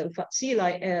konsistas el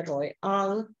facilaj eroj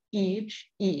al, iĝ,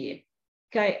 i,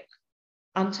 kaj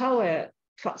antaŭe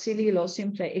facililo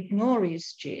simple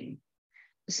ignoris ĝin.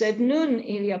 Sed nun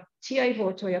tiaj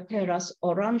vortoj aperas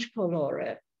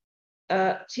oranĝkolore,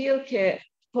 tiel ke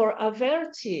por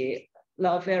averti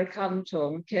la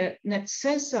verkanton ke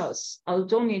necesas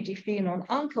aldoni difinon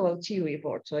ankaŭ al tiuj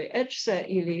vortoj, eĉ se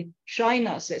ili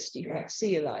ŝajnas esti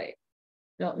facilaj.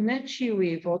 Ne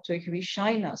ĉiuj vortoj kiuj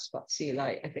ŝajnas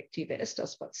facilaj efektive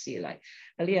estas facilaj.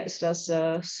 Alia estas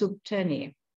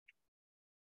subteni.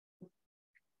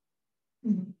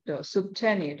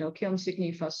 Subteni, kion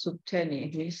signifas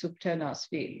subteni? Mi subtenas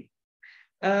vin.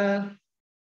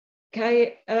 Kaj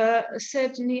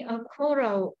sed ni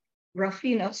ankoraŭ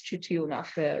rafinas ĉi tiun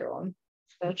aferon.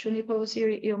 Ĉu ni povas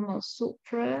iri iom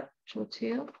malsupre? Ĉu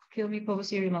tiel? Kiel mi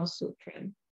povas iri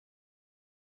malsupren?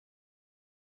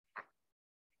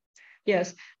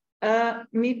 Yes.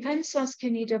 Mi pensas ke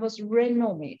ni devas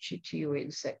renomi ĉi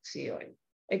tiujn sekciojn.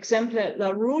 Ekzemple,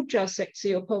 la ruĝa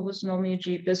sekcio povus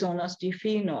nomiĝi bezonas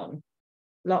difinon.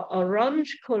 La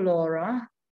oranĝkolora,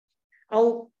 aŭ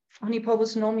oni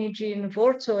povus nomi ĝin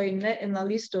vortojn ne en la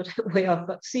listo de voja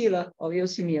facila aŭ io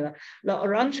simila. La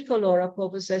oranĝkolora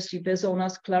povus esti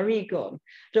bezonas klarigon.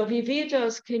 Do vi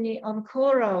vidas ke ni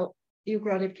ankoraŭ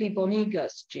iugrade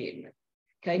plibonigas ĝin.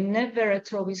 Kaj ne vere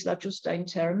trovis la ĝustajn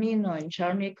terminojn,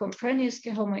 ĉar mi komprenis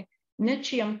ke homoj ne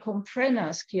ĉiam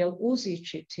komprenas kiel uzi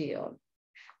ĉi tion.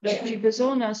 Do ĝi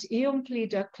bezonas iom pli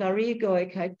da klarigoj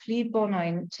kaj pli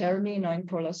bonajn terminojn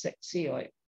por la sekcioj.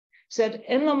 Sed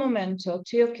en la momento,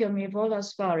 tio kiel mi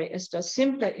volas fari estas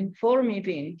simple informi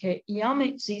vin ke jam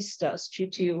ekzistas ĉi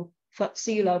tiu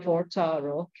facila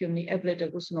vortaro, kiun ni eble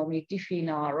devus nomi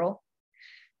difinaro,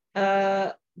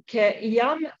 ke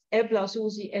jam eblas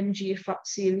uzi en ĝi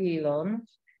facililon,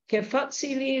 ke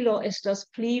facililo estas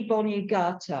pli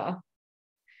bonigata,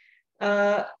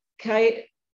 kaj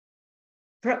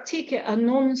praktike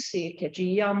annonci ke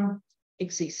ĝi jam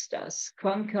ekzistas,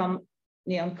 kvankam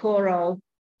ni ankoraŭ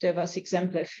devas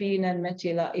ekzemple fine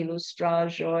meti la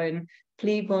ilustraĵojn,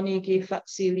 pli bonigi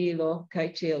facililo kaj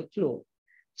tiel plu.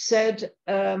 Sed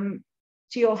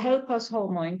tio helpas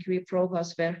homojn kiuj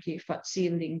provas verki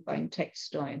facillingvajn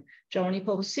tekstojn. Ĉar oni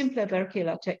povas simple verki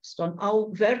la tekston aŭ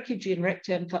verki ĝin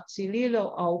rekte en facililo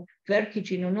aŭ verki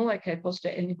ĝin unue kaj poste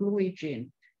englui ĝin,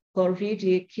 por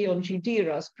vidi kion ĝi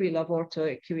diras pri la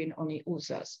vortoj kiujn oni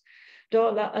uzas. Do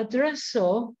la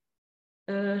adreso,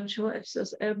 ĉu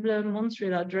estas eble montri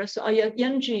la adreso?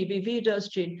 Jen ĝi, vi vidas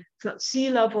ĝin,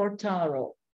 facila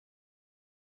vortaro.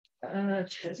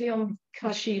 Tiom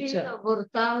kaŝita.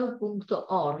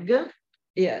 Facilavortaro.org.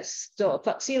 Yes, do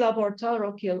facila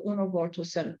vortaro kiel unu vorto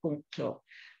sen punkto.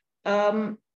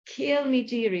 Kiel mi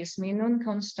diris, mi nun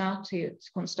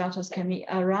konstatas ke mi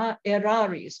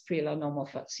eraris pri la nomo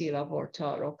facila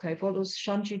vortaro, kaj volus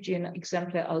ŝanĝi ĝin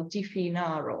ekzemple al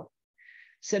difinaro.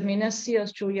 Sed mi ne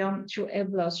scias ĉu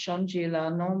eblas ŝanĝi la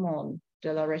nomon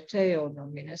de la retejo,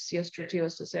 mi ne scias ĉu tio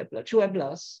estas ebla. Ĉu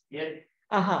eblas?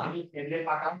 Aha.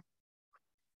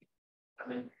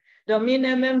 Do mi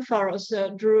ne mem faros,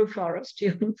 Drew faros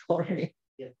tion por mi.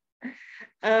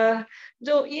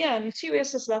 Do jen, tiu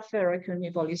estas la afero kiun mi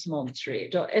volis montri.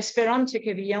 Do esperante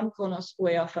ke vi jam konas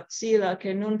voja facila,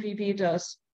 ke nun vi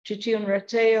vidas ĉi tiun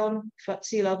retejon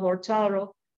facila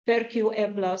vortaro, per kiu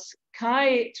eblas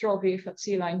kaj trovi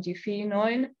facilajn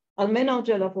difinojn, almeno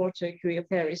de la vortoj kiuj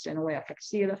aperis en oea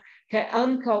facila, kaj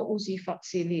ankaŭ uzi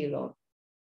facililon.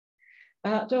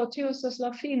 Do tio estas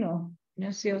la fino.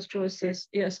 Ne scias ĉu estas,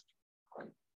 yes.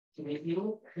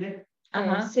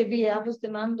 Se vi havas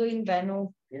demandojn,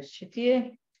 venu ĉi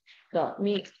tie. Do,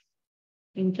 mi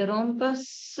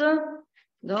interrompas.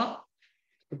 Do.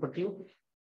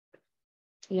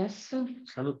 Yes.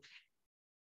 Salut.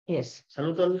 Yes.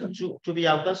 Saluton, ĉu vi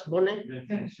aŭdas bone?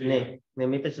 Ne,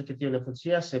 mi pensas ke tio ne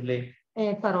funkcias, eble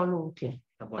Parolu tie.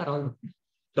 Parolu.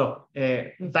 do,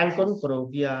 dankon pro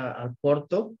via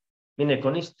alporto. Mi ne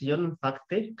konis tion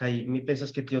fakte, kaj mi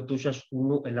pensas ke tio tuŝas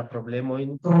unu el la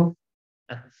problemojn.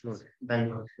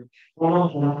 Dankon.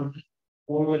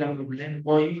 Unu el la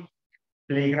problemoj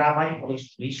plej gravaj por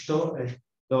instruisto,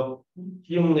 do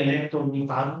kiun elekton mi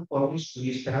faru por instrui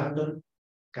Esperanton,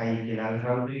 kaj la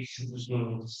grandoj situas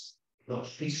do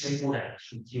fiksegura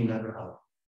sur tiu laborado.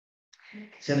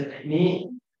 Sed mi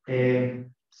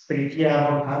pri tia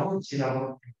laborado, si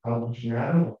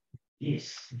laborado,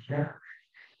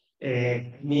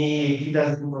 mi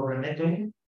vidas du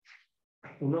problemetojn.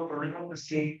 Unu problemo estas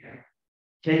ke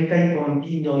kelkaj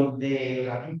kontinoj de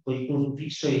radikoj kun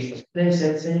sufiksoj estas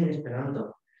presence en Esperanto.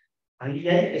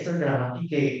 Aliaj estas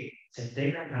gramatike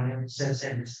certega kaj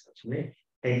sensenca, ĉu ne?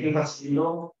 Kaj tio facilo,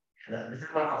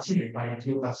 estas malfacile fari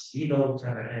tiu facilo,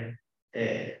 ĉar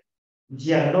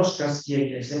diagnoskas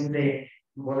kiel ekzemple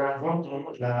bona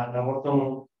vorto, la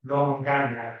vorto longa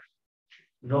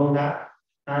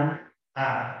an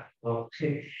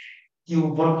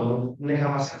tiu vorto ne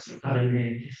havas akceptable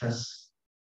estas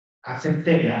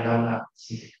acceptebla laŭ la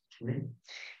facile.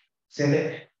 Sed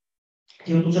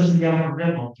tio tuŝas via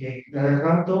problemo, ke la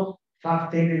lernanto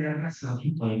fakte ne lernas la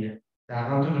vortojn, la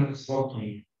lernanto lernas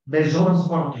vortojn, bezonas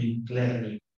vortojn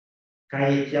lerni.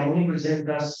 Kaj kiam oni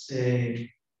prezentas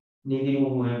ni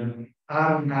diru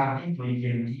argardoj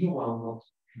kiel tiu aŭ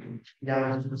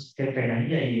jam kelkaj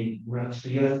aliaj durante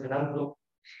studio de Esperanto,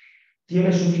 tio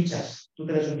ne sufiĉas,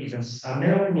 tute ne sufiĉas,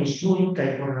 almenaŭ kun instrui kaj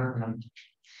por lernanto.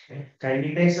 Kaj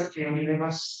mi pensas ke oni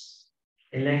devas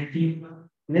elekti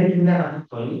ne la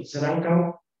radikojn, sed ankaŭ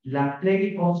la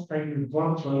plej postajn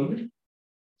vortojn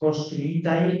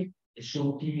konstruitaj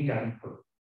sur tiuj radikoj.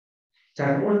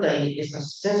 Ĉar multaj estas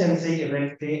sensencaj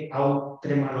rekte aŭ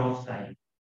tre maloftaj.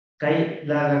 Kaj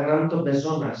la lernanto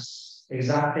bezonas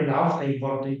ekzakte la oftajn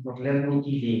vortojn por lerni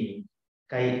ilin.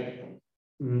 Kaj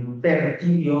per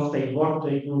tiuj oftaj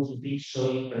vortoj kun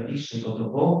sufiksoj, prefiksoj,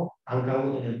 totpo, ankaŭ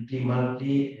pli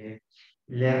malpli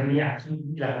lerni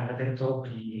akiri la kompetento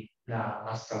pri la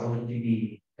anstataŭo de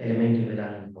elementoj de la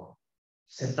lingvo.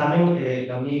 Sed tamen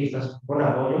laŭ mi estas bona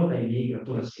vojo kaj mi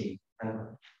gratulas vin.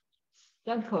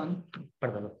 Dankon.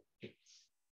 Pardonu.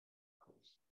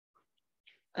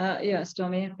 Yes, do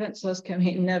mi pensas ke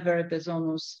mi ne vere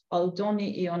bezonus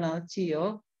aldoni ion al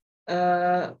tio.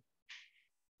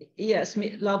 Yes,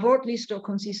 la vortlisto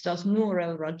konsistas nur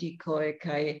el radikoj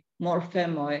kaj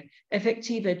morfemoj.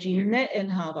 Efektive ĝi ne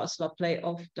enhavas la plej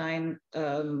oftajn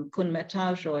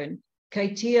kunmetaĵojn, kaj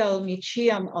tiel mi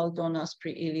ĉiam aldonas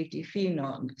pri ili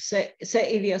difinon. Se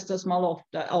ili estas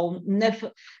maloftaj, aŭ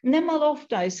ne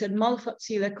maloftaj, sed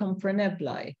malfacile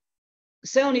kompreneblaj.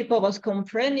 Se oni povas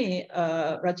kompreni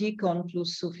radikon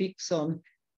plus sufikson,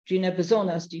 ĝi ne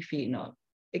bezonas difinon.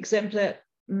 Ekzemple,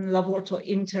 la vorto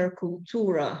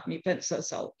interkultura, mi pensas,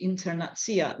 aŭ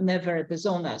internacia, ne vere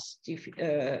bezonas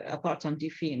apartan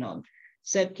difinon.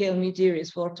 Sed kiel mi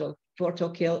diris, vorto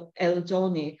kiel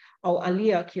eldoni, aŭ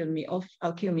alia al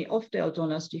kiu mi ofte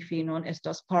eldonas difinon,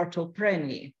 estas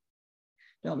partopreni.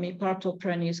 Do mi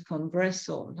partoprenis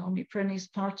kongreson, do mi prenis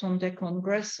parton de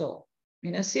kongreso.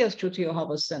 Mi ne scias ĉu tio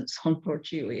havas sencon por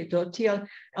ĉiuj. Do tial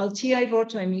al tiaj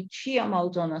vortoj mi ĉiam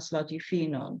aldonas la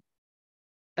difinon.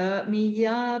 Mi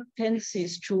ja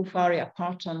pensis ĉu fari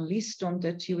apartan liston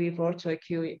de tiuj vortoj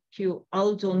kiu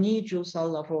aldoniĝus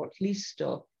al la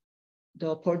vortlisto.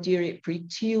 Do por diri pri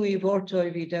tiuj vortoj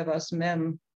vi devas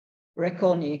mem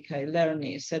rekoni kaj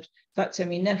lerni, sed fakte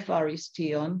mi ne faris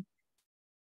tion.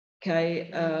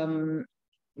 Kaj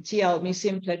tial mi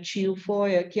simple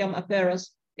ĉiufoje kiam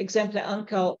aperas ekzemple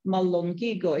ankaŭ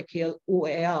mallongigoj kiel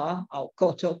UEA aŭ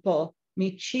kotopo,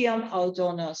 mi ĉiam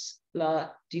aldonas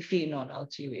la difinon al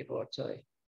tiuj vortoj.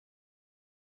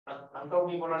 Ankaŭ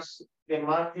mi volas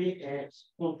demandi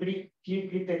pri kiu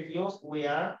kriterio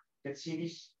UEA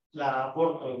decidis la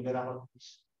vortojn de la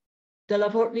vortlisto. De la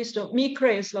vortlisto, mi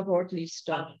kreis la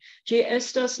vortlisto. Ĝi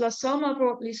estas la sama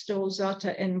vortlisto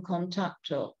uzata en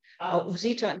kontakto, aŭ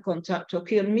uzita en kontakto,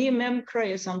 kiel mi mem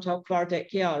kreis antaŭ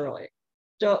 40 jaroj.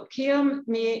 Do, kiam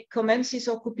mi komencis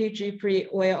okupiĝi pri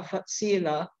UEA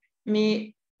facila,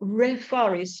 mi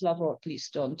refaris la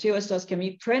vortliston. Tio estas ke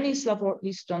mi prenis la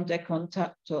vortliston de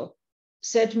contacto,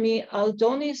 sed mi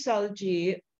aldonis al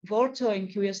gi vortojn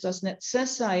kiuj estas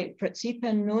necesaj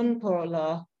precipe nun por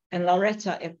en la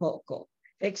reta epoko.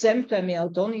 Exemple, mi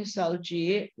aldonis al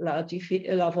gi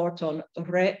la vorton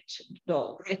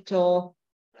reto,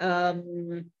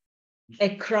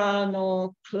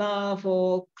 ecrano,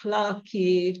 clavo,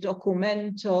 claki,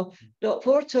 documento,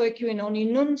 vortoj kiujn oni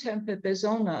nuntempe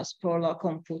bezonas por la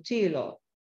komputilo.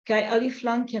 Kaj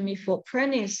aliflanke mi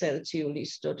forprenis el tiu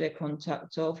listo de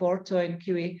kontakto vortojn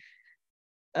kiuj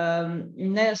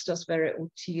ne estas vere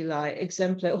utilaj.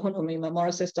 Exemple, unu mi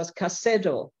memoras estas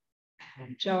kasedo.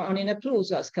 Ĉar oni ne plu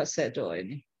uzas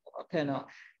kasedojn.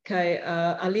 Kaj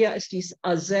alia estis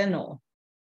azeno.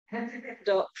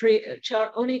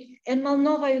 Ĉar oni en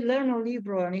malnovaj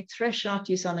lernolibroj oni tre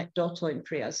ŝatis anekdotojn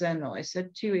pri azenoj,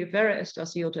 sed tiuj vere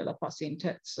estas io de la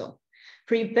pasinteco.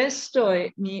 Pri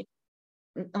bestoj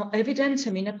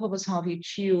evidente mi ne povas havi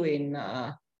ĉiujn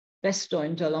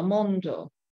bestojn de la mondo.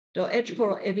 Do eĉ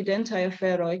por evidentaj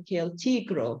aferoj kiel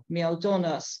tigro mi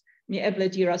aldonas, mi eble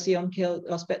diras iom kiel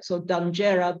la speco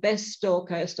danĝera besto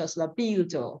kaj estas la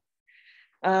bildo.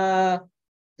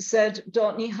 Sed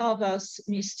do mi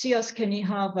scias ke ni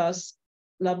havas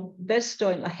la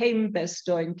bestojn, la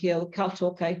hejmbestojn kiel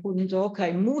kato kaj hundo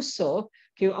kaj muso,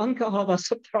 kiu ankaŭ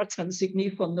havas apartan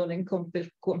signifon nun en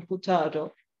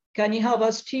komputado. Kaj ni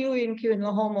havas tiujn kiujn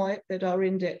la homoj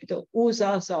bedaŭrinde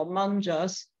uzas aŭ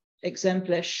manĝas,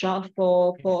 ekzemple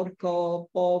ŝafo, porko,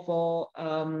 bovo,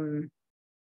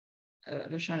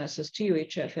 verŝajne estas tiuj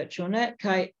ĉefe, ĉu ne?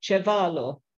 Kaj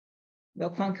ĉevalo. Do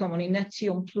kvankam oni ne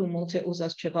tiom plu multe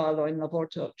uzas ĉevalo en la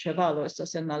vorto ĉevalo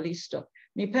estas en la listo.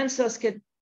 Mi pensas ke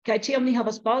kaj tiam ni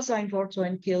havas bazajn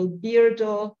vortojn kiel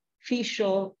birdo,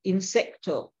 fiŝo,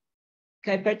 insekto.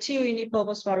 Kaj per tiuj ni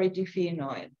povas fari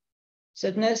difinojn.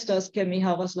 Sed ne estas ke mi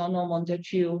havas la nomon de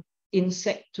ĉiu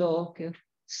insekto,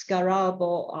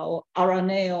 skarabo aŭ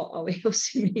araneo aŭ io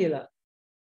simila.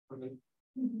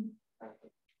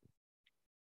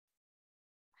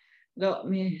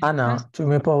 Ana, ĉu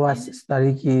mi povas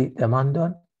starigi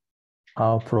demandon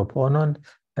aŭ proponon?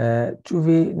 Ĉu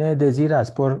vi ne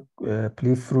deziras por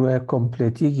pli frue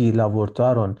kompletigi la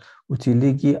vortaron,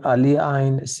 utiligi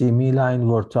aliajn similajn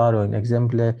vortarojn?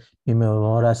 Ekzemple, mi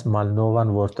memoras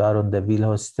malnovan vortaron de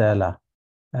Vilho Stella.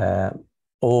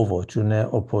 Ovo, ĉu ne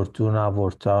oportuna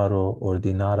vortaro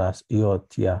ordinaras io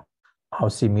tia, aŭ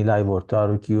similaj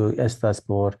vortaroj kiuj estas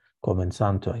por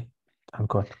komencantoj.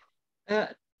 Dankon.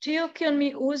 Tio kion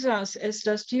mi uzas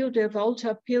estas tiu de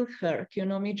Walter Pilcher, kiu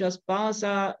nomiĝas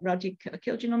baza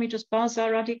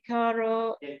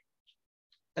radikaro.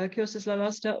 Kiu estas la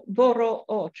lasta? Boro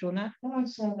O, ĉu ne?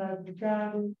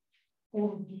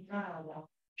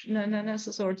 Ne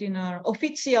estas ordinara.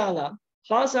 Oficiala.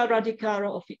 Baza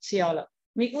radikaro oficiala.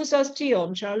 Mi uzas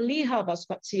tion, ĉar li havas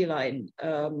facilajn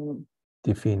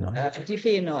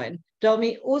difinojn. Do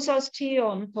mi uzas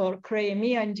tion por krei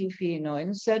miajn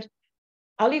difinojn, sed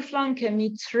aliflanke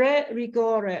mi tre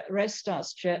rigore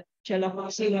restas ĉe la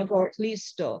facila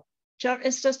vortlisto, ĉar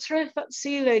estas tre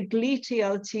facile gliti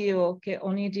al tio, ke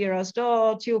oni diras,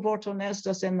 do tiu vorto ne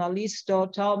estas en la listo,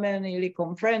 tamen ili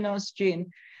komprenos ĝin.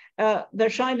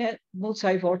 Verŝajne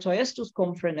multaj vortoj estus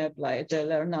kompreneblaj de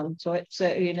lernantoj,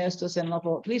 se ili ne estas en la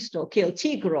vortlisto, kiel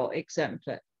tigro,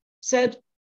 ekzemple. Sed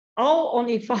aŭ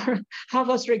oni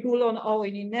havas regulon, aŭ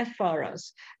oni ne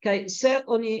faras. Kaj se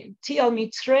oni tial mi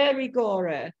tre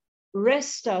rigore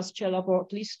restas ĉe la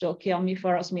vortlisto, kiam mi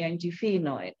faras miajn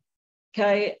difinojn.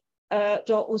 Kaj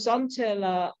do uzante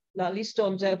la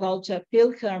liston de Walter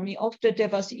Pilcher, mi ofte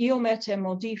devas iomete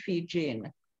modifi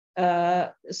ĝin.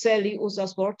 Se li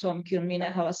uzas vorton kiun mi ne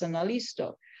havas en la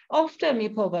listo. Ofte mi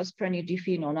povas preni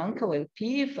difinon ankaŭ el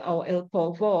piv aŭ el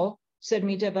povo, sed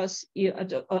mi devas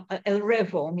el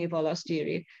revo, mi volas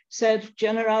diri. Sed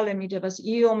generale mi devas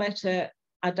iomete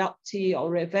adapti aŭ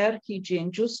reverki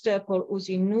ĝin ĝuste por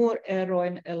uzi nur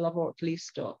erojn el la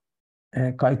vortlisto.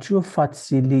 Kaj ĉu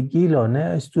faciligilo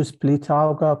ne estus pli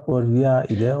taŭga por via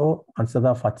ideo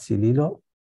anstataŭ facililo?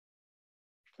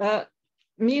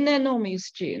 Mi ne nomis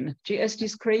ĝin. Ĝi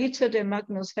estis kreita de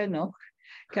Magnus Henoch,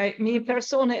 kaj mi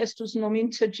persone estus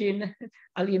nominta ĝin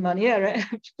alimaniere,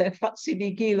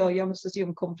 faciligilo jam estas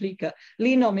iom komplika.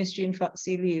 Li nomis ĝin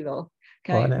facililo,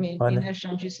 kaj mi ne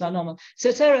ŝanĝis la nomon.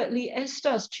 Cetere li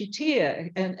estas ĉi tie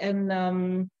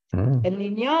en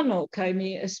Lignano, kaj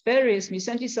mi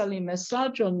sentis al li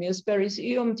mesaĝon, mi esperis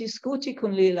iom diskuti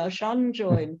kun li la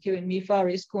ŝanĝojn, kiujn mi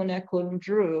faris kune kun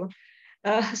Drew.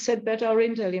 Sed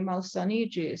bedaŭrinde li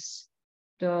malsaniĝis,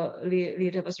 do li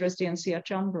devas resti en sia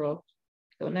ĉambro.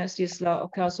 Do ne estis la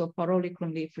okazo paroli kun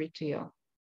li pri tio.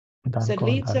 Sed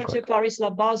li certe faris la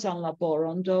bazan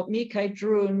laboron, do mi kaj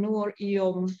Drew nur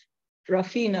iom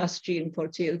rafinas gin por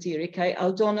tiel diri, kaj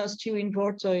aldonas tiujn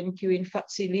vortojn kiujn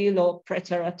facililo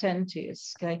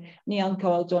preteratentis, kaj ni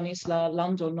ankaŭ aldonis la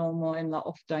landonomo en la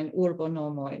oftajn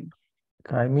urbonomojn.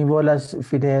 Kaj mi volas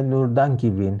fine nur danki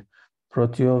vin pro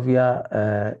tio via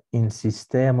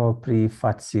insistemo pri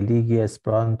faciligi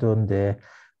Esperanton de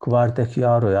 40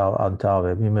 jaroj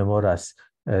antaŭe. Mi memoras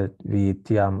vi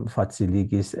tiam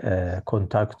faciligis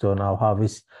kontakton aŭ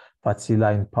havis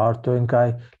facilajn partojn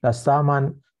kaj la saman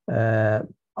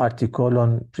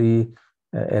artikolon pri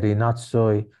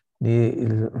erinacoj ni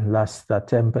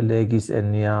lastatempe legis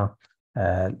en nia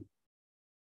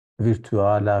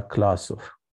virtuala klaso.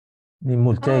 Ni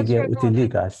multege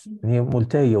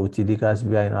utiligas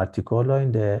viajn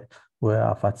artikolojn de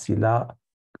via facila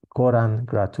koran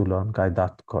gratulon kaj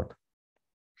dankon.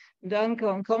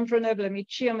 Dankon, kompreneble mi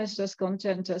ĉiam estas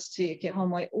kontenta scii, ke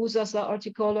homoj uzas la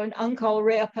artikolojn, ankaŭ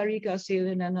reaperigas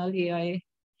ilin en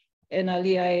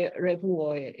aliaj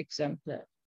revuoj, ekzemple.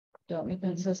 Do, mi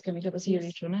pensas, ke mi devas iri,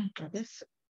 ĉu ne?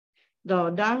 Do,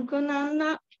 dankon,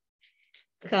 Anna.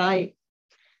 Kaj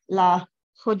la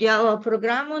hodiaŭa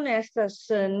programo ne estas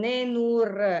ne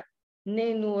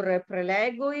nur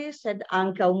prelegoj, sed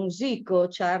ankaŭ muziko,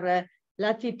 ĉar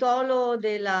la titolo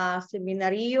de la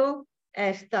seminario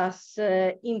estas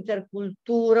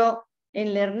interkulturo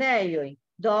en lernejoj.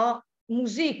 Do,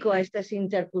 muziko estas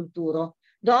interkulturo.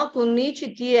 Do, kun ni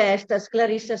ĉi tie estas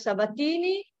Clarissa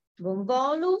Sabatini,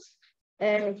 bonvolu,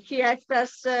 ŝi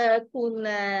estas kun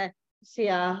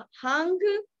sia hang,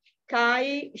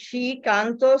 kaj ŝi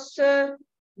kantos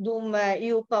dum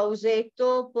iu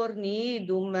paŭzeto por ni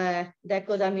dum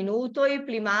deko da minutoj,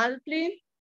 pli malpli.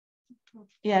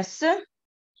 Yes.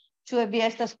 Ĉu vi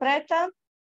estas preta?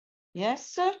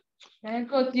 Yes.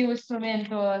 Ecco tiu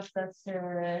strumento estas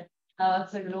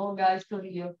longa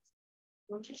historio.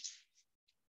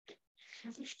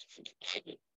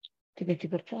 Che metti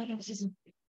per fare?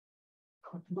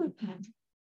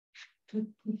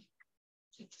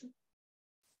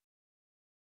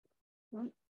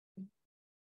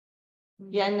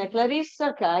 Jen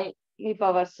Clarissa, kaj mi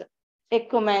povas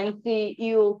ekkomenci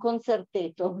iu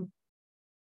koncerteto.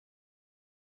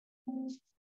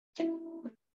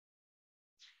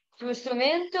 Tiu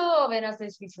strumento venas de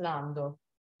Svislando,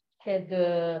 sed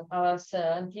havas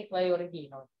antikvaj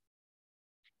originoj.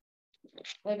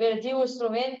 Tiu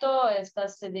strumento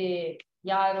estas de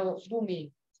jaro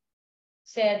 2000,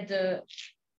 sed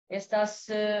estas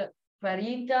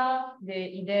farita de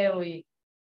ideoj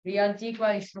pri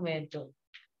antikva instrumento.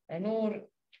 Nur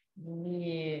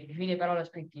mi ne parolas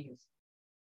pri tiu.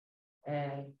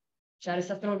 Ĉar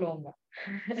estas tro longa.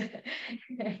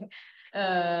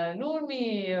 Nun mi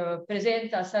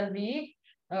prezentas al vi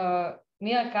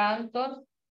mia kanton,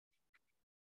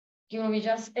 kiu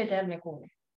nomiĝas Eterne kune.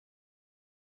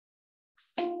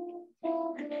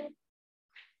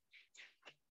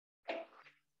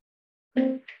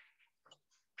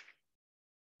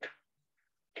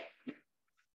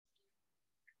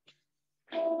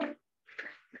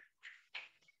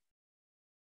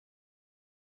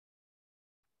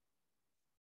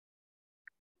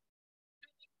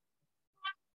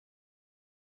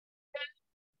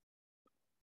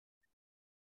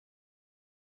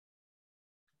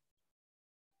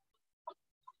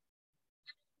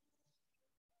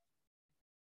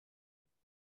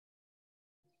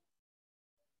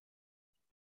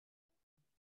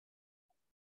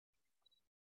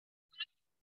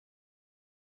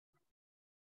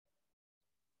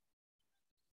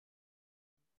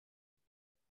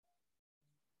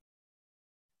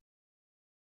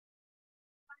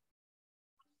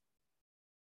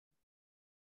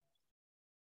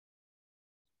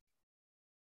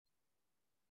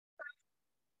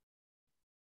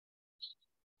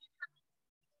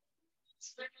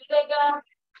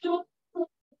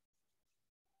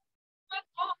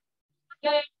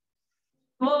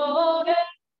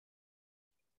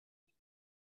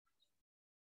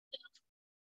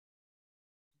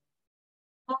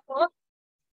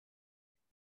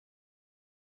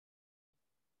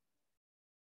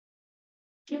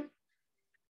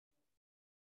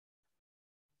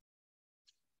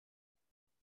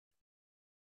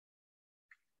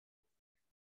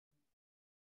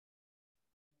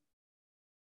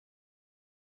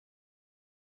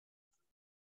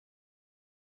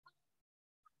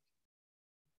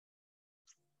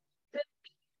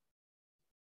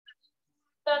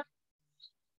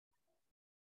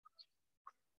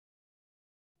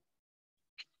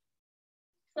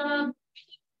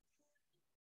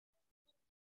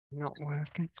 Not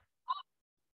working.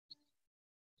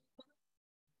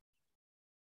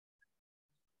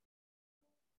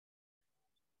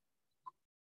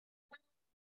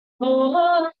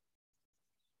 Oh.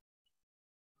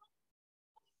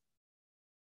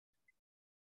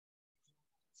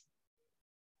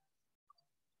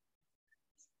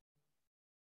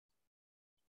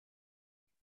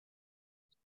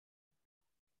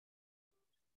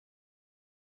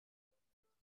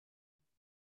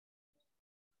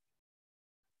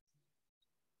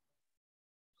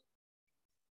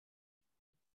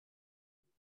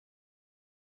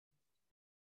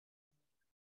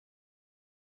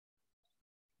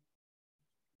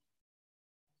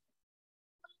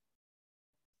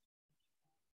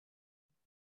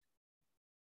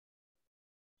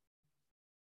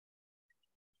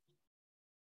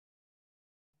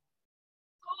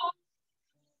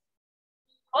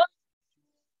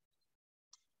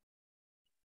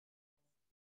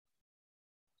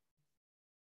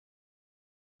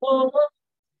 Oh,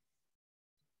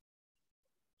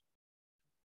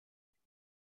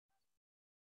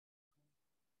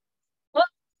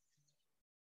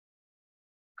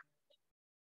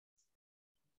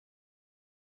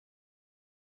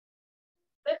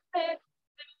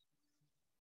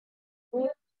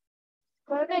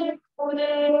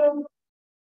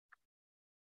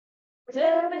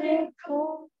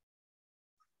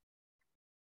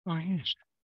 yes.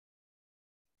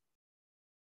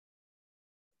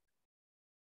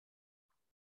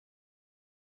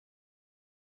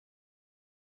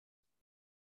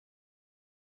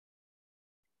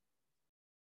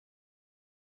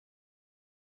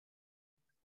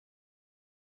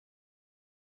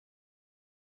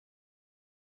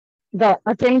 Do,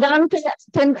 atendante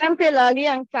la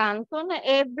alian canton,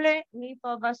 eble mi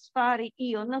povas fari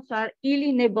ion, far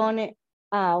ili ne bone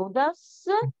audas.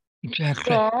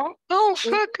 Exactly. So, Oh,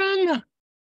 fuck, Anna.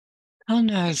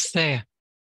 Anna is there.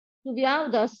 tu vi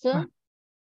audas? Ah.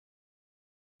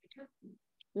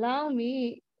 Lau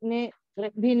mi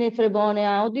vi ne tre bone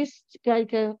audis, kaj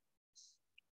ke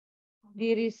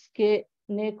diris che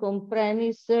ne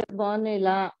comprenis bone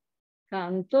la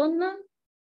canton.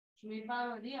 Mi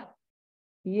parlo via.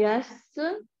 Yes.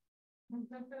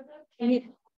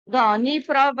 Ni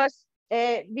provas,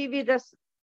 vi vidas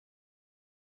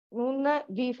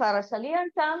vi faras alian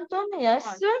canton, yes.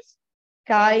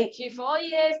 Kai Ci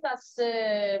foje estas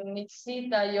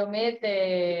mixita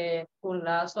iomete kun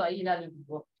la swahila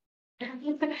lingvo.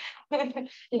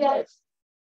 Yes.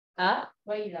 Ah,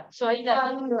 swahila.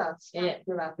 Grazie.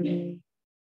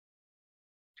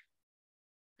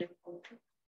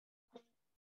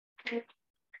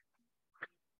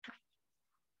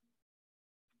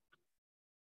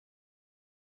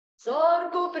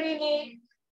 Sorgu primi,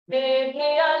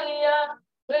 veni alia,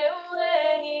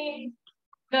 reureni,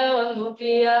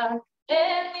 cavalupia,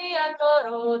 e mia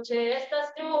coroce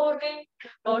estas turbi,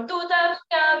 por tuta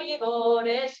mia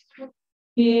vivores,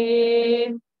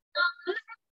 e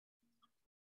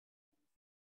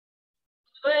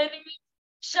veni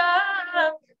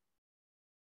shan,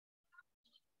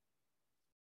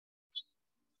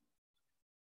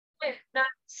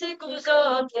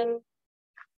 sikuzoten,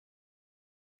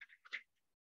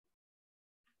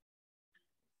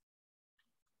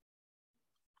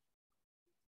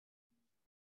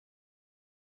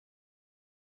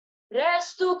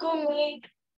 restu con mi,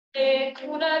 e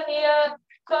una mia,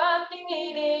 quanti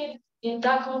mini,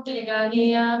 interkultura, e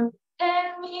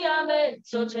mia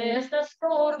mezzo c'esta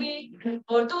scorgi,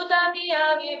 por tutta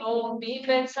mia vivo mi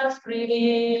pensas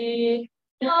scrivi.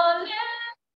 Non le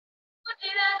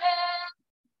dirane,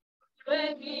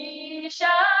 e mi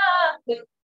sciate,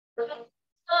 non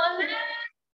le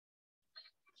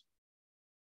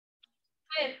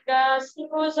perca si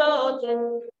usote,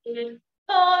 non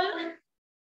le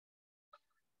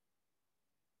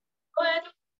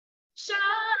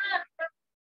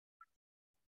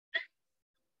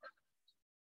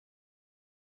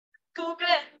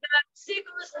Cucletta, si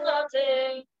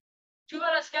custate, tu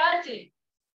la scarti.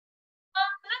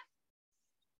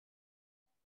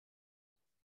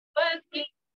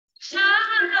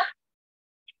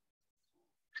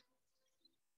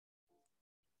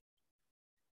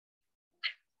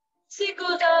 Si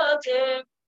cusate,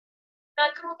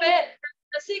 la cupetta,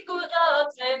 si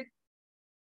cusate,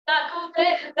 la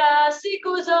cupetta, si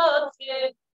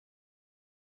cusate.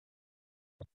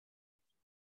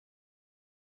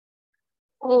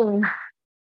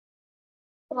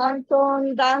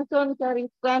 Anton, Danton,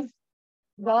 Clarissa.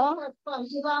 Do?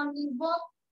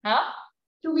 Ah?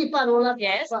 Tu vi parola.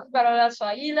 Yes, parola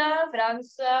swahila,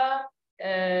 franca,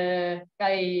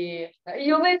 kai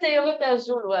io mette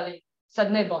Zulu ali,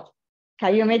 sad ne bon.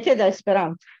 Kaj io mette da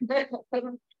Esperanto.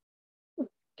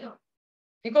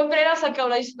 Mi compreras ankaŭ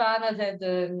la hispana, sed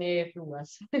ne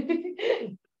fluas.